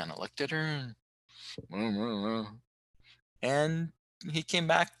he kind of looked at her and he came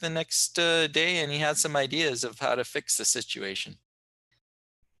back the next day, and he had some ideas of how to fix the situation.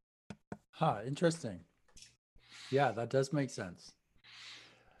 Interesting. Yeah, that does make sense.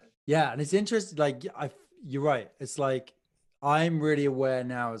 Yeah, and it's interesting. Like, you're right. It's like I'm really aware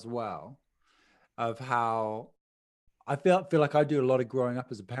now as well of how I feel like I do a lot of growing up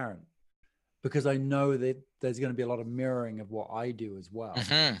as a parent, because I know that there's going to be a lot of mirroring of what I do as well.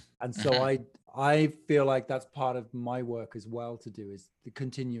 Mm-hmm. And so I feel like that's part of my work as well to do, is the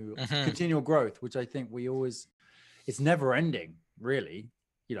continual growth, which I think it's never ending, really.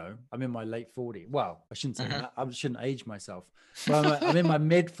 I'm in my late 40s. Well, I shouldn't say that. I shouldn't age myself, but I'm in my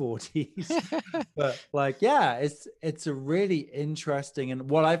mid 40s. But it's a really interesting, and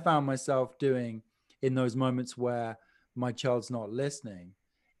what I found myself doing in those moments where my child's not listening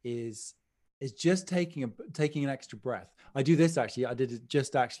is just taking an extra breath. I do this actually. I did it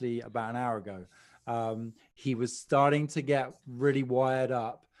just actually about an hour ago. He was starting to get really wired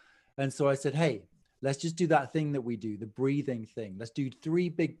up. And so I said, hey, let's just do that thing that we do, the breathing thing. Let's do 3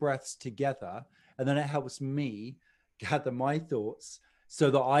 big breaths together. And then it helps me gather my thoughts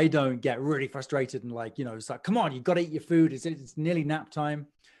so that I don't get really frustrated and it's like, come on, you've got to eat your food. It's nearly nap time.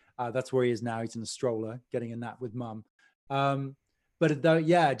 That's where he is now. He's in a stroller getting a nap with mum. But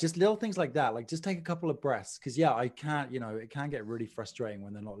just little things like that, like just take a couple of breaths. Cause I can't, it can get really frustrating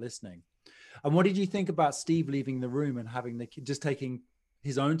when they're not listening. And what did you think about Steve leaving the room and having the kid just taking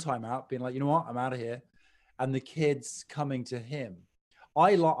his own time out, being like, you know what, I'm out of here. And the kids coming to him.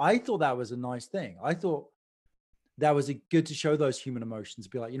 I thought that was a nice thing. I thought that was good to show those human emotions,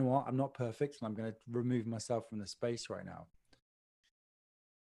 be like, you know what, I'm not perfect, and I'm going to remove myself from the space right now.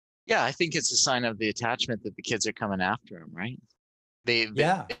 Yeah, I think it's a sign of the attachment that the kids are coming after him, right?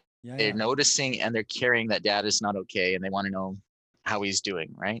 They're noticing, and they're caring that dad is not okay, and they want to know how he's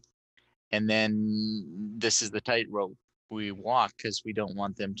doing, right? And then this is the tightrope we walk, because we don't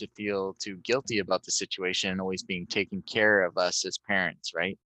want them to feel too guilty about the situation and always being taken care of us as parents,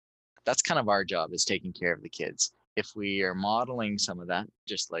 right? That's kind of our job, is taking care of the kids. If we are modeling some of that,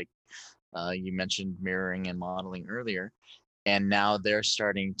 just like you mentioned mirroring and modeling earlier, and now they're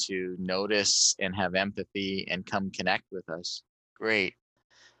starting to notice and have empathy and come connect with us, great.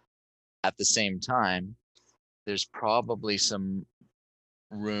 At the same time, there's probably some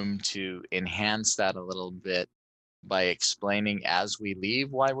room to enhance that a little bit by explaining as we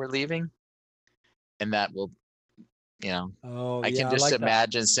leave why we're leaving. And that will, I can just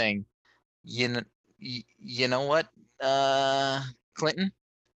imagine saying, you know what, Clinton,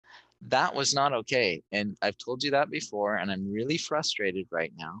 that was not okay. And I've told you that before, and I'm really frustrated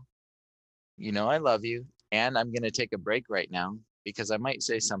right now. I love you, and I'm going to take a break right now because I might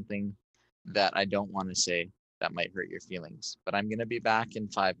say something that I don't want to say that might hurt your feelings, but I'm going to be back in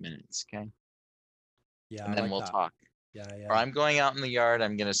 5 minutes. Okay. Yeah. And then we'll talk. Yeah. Or I'm going out in the yard.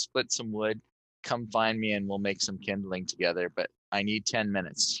 I'm going to split some wood. Come find me and we'll make some kindling together. But I need 10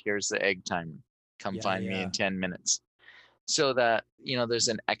 minutes. Here's the egg timer. Come find me in 10 minutes. So that, there's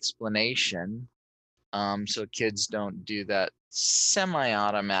an explanation. So kids don't do that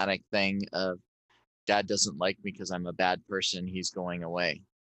semi-automatic thing of dad doesn't like me because I'm a bad person. He's going away.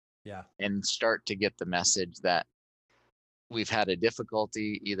 Yeah. And start to get the message that we've had a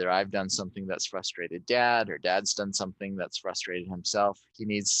difficulty. Either I've done something that's frustrated dad, or dad's done something that's frustrated himself. He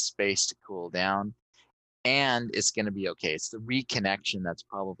needs space to cool down, and it's going to be okay. It's the reconnection that's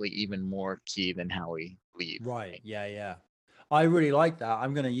probably even more key than how we leave. Right. Yeah. I really like that.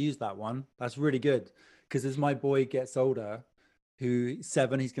 I'm going to use that one. That's really good. Because as my boy gets older, who's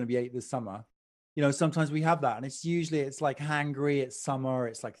 7, he's going to be 8 this summer. Sometimes we have that, and it's like hangry. It's summer.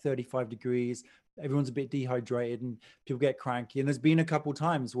 It's like 35 degrees. Everyone's a bit dehydrated and people get cranky. And there's been a couple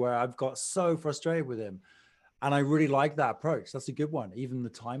times where I've got so frustrated with him, and I really like that approach. That's a good one. Even the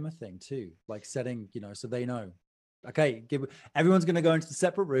timer thing too, like setting, so they know. Okay, everyone's going to go into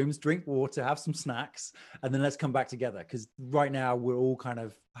separate rooms, drink water, have some snacks, and then let's come back together. Because right now we're all kind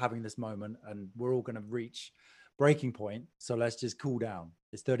of having this moment, and we're all going to reach breaking point. So let's just cool down.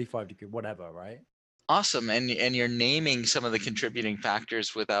 It's 35 degrees, whatever, right? Awesome. And you're naming some of the contributing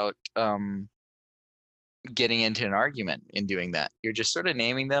factors without getting into an argument in doing that. You're just sort of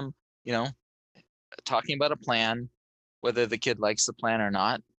naming them, talking about a plan. Whether the kid likes the plan or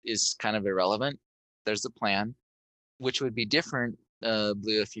not is kind of irrelevant. There's a plan, which would be different,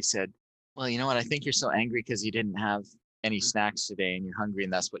 Blue, if you said, well, you know what? I think you're so angry because you didn't have any snacks today and you're hungry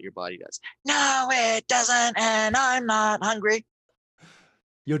and that's what your body does. No, it doesn't. And I'm not hungry.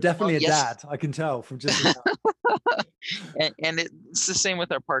 You're definitely a dad. I can tell from just and it's the same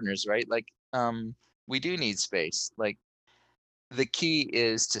with our partners, right? Like, we do need space. Like, the key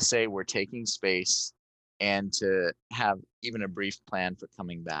is to say we're taking space and to have even a brief plan for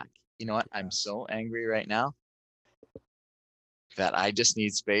coming back. You know what? I'm so angry right now that I just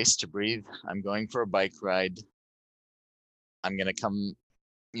need space to breathe. I'm going for a bike ride. I'm going to come,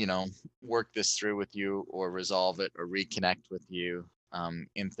 work this through with you or resolve it or reconnect with you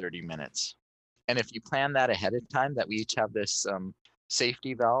in 30 minutes. And if you plan that ahead of time, that we each have this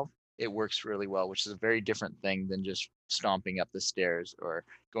safety valve, it works really well, which is a very different thing than just stomping up the stairs or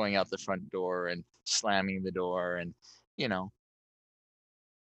going out the front door and slamming the door and,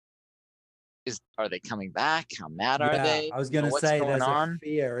 are they coming back? How mad are they? I was going to say there's a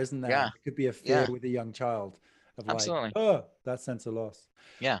fear, isn't there? Yeah. It could be a fear with a young child of Absolutely. that sense of loss.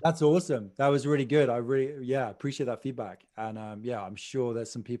 Yeah. That's awesome. That was really good. I really, appreciate that feedback. And I'm sure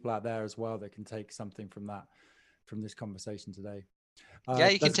there's some people out there as well that can take something from this conversation today.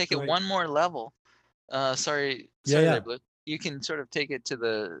 You can take it one more level. Sorry, Blue. You can sort of take it to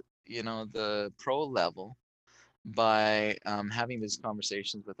the pro level by having these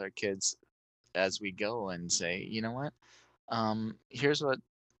conversations with our kids as we go and say, you know what, here's what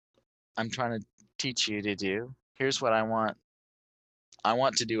I'm trying to teach you to do. Here's what I want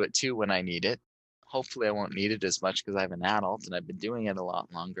to do it too when I need it. Hopefully I won't need it as much because I'm an adult and I've been doing it a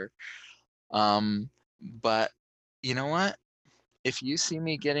lot longer. But you know what? If you see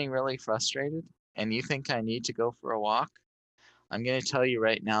me getting really frustrated and you think I need to go for a walk, I'm going to tell you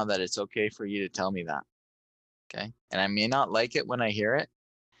right now that it's okay for you to tell me that. Okay. And I may not like it when I hear it,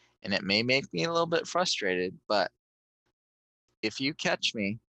 and it may make me a little bit frustrated, but if you catch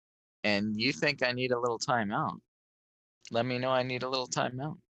me and you think I need a little time out, let me know I need a little time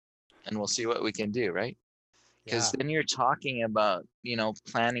out and we'll see what we can do, right? Because then you're talking about,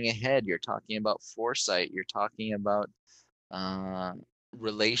 planning ahead. You're talking about foresight. You're talking about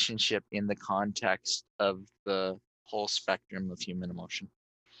relationship in the context of the whole spectrum of human emotion.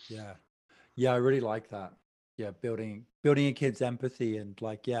 Yeah, I really like that. Yeah, building a kid's empathy and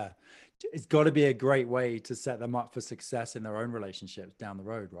it's got to be a great way to set them up for success in their own relationships down the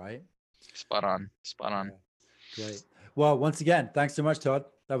road, right? Spot on. Yeah. Great. Well, once again, thanks so much, Todd.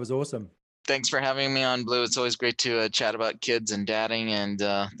 That was awesome. Thanks for having me on, Blue. It's always great to chat about kids and dadding and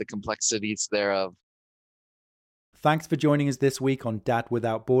the complexities thereof. Thanks for joining us this week on Dad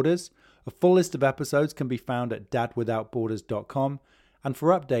Without Borders. A full list of episodes can be found at dadwithoutborders.com. And for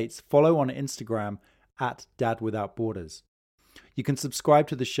updates, follow on Instagram at Dad Without Borders. You can subscribe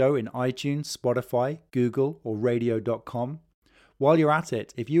to the show in iTunes, Spotify, Google, or radio.com. While you're at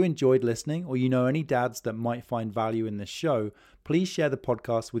it, if you enjoyed listening or you know any dads that might find value in this show, please share the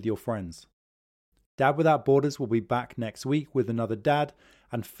podcast with your friends. Dad Without Borders will be back next week with another dad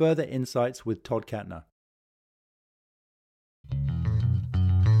and further insights with Todd Kettner.